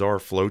this bizarre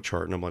flow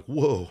chart, and I'm like,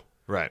 whoa.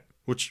 Right.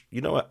 Which,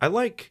 I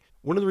like.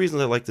 One of the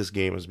reasons I like this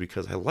game is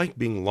because I like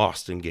being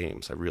lost in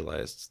games. I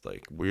realized,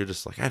 where you're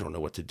just I don't know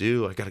what to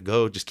do. I got to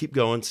go. Just keep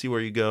going, see where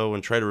you go,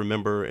 and try to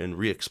remember and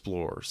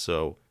re-explore.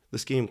 So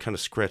this game kind of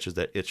scratches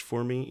that itch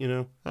for me,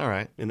 All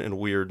right. In a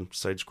weird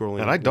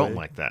side-scrolling And I don't way.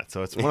 like that.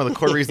 So it's one of the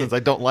core reasons I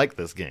don't like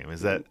this game,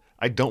 is that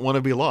I don't want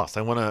to be lost.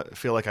 I want to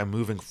feel like I'm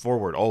moving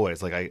forward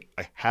always. I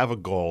have a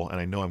goal, and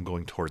I know I'm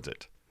going towards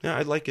it. Yeah,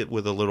 I like it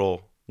with a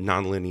little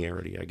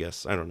non-linearity, I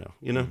guess. I don't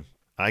know,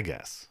 I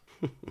guess.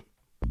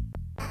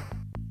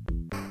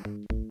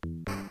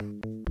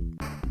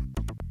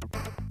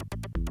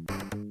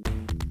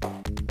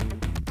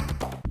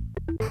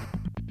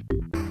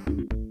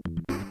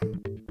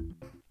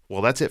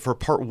 Well, that's it for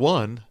part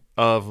 1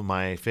 of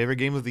my favorite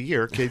game of the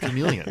year, Kid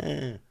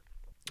Chameleon.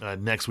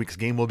 Next week's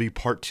game will be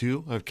part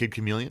 2 of Kid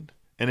Chameleon.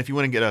 And if you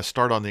want to get a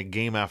start on the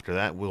game after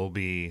that, will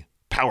be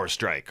Power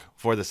Strike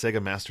for the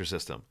Sega Master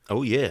System.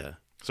 Oh, yeah.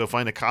 So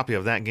find a copy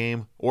of that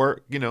game,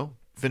 or,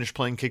 finish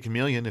playing Kid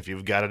Chameleon if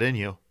you've got it in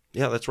you.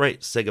 Yeah, that's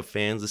right, Sega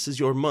fans. This is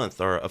your month,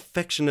 our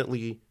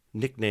affectionately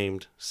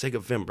nicknamed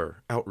Sega-Vember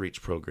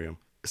outreach program.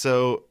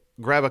 So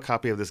grab a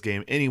copy of this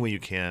game any way you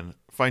can.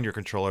 Find your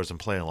controllers and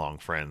play along,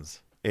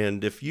 friends.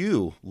 And if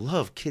you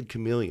love Kid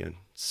Chameleon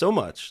so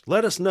much,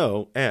 let us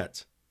know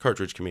at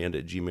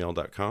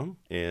cartridgecommand@gmail.com,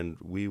 and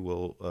we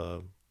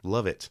will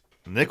love it.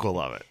 Nick will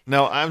love it.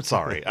 No, I'm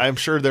sorry. I'm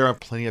sure there are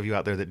plenty of you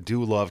out there that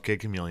do love Kid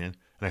Chameleon,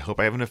 and I hope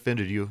I haven't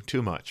offended you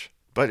too much.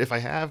 But if I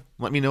have,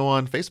 let me know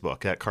on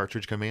Facebook at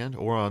Cartridge Command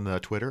or on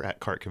Twitter at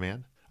Cart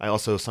Command. I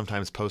also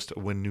sometimes post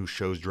when new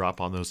shows drop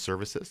on those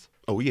services.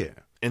 Oh, yeah.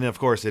 And of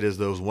course, it is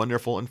those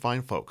wonderful and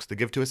fine folks that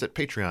give to us at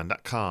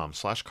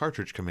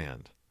patreon.com/Cartridge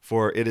Command.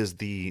 For it is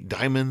the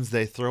diamonds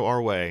they throw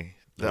our way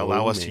that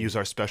allow us to use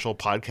our special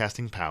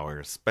podcasting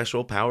powers.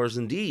 Special powers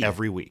indeed.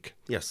 Every week.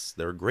 Yes,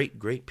 they're great,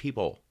 great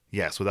people.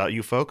 Yes, without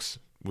you folks,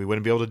 we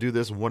wouldn't be able to do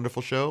this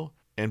wonderful show.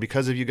 And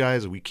because of you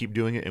guys, we keep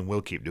doing it and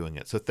will keep doing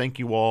it. So thank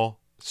you all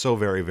so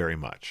very, very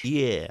much.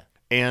 Yeah.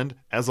 And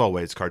as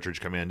always, Cartridge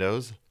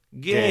Commandos,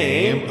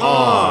 Game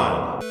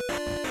on!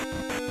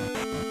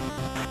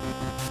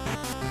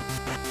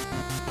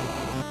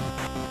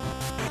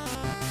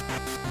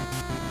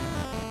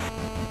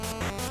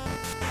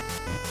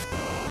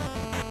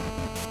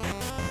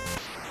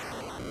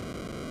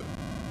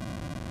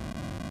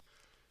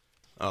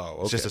 Oh,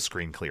 okay. It's just a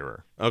screen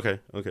clearer. Okay.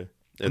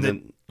 And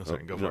then oh,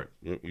 sorry, go for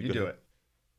it. You do it.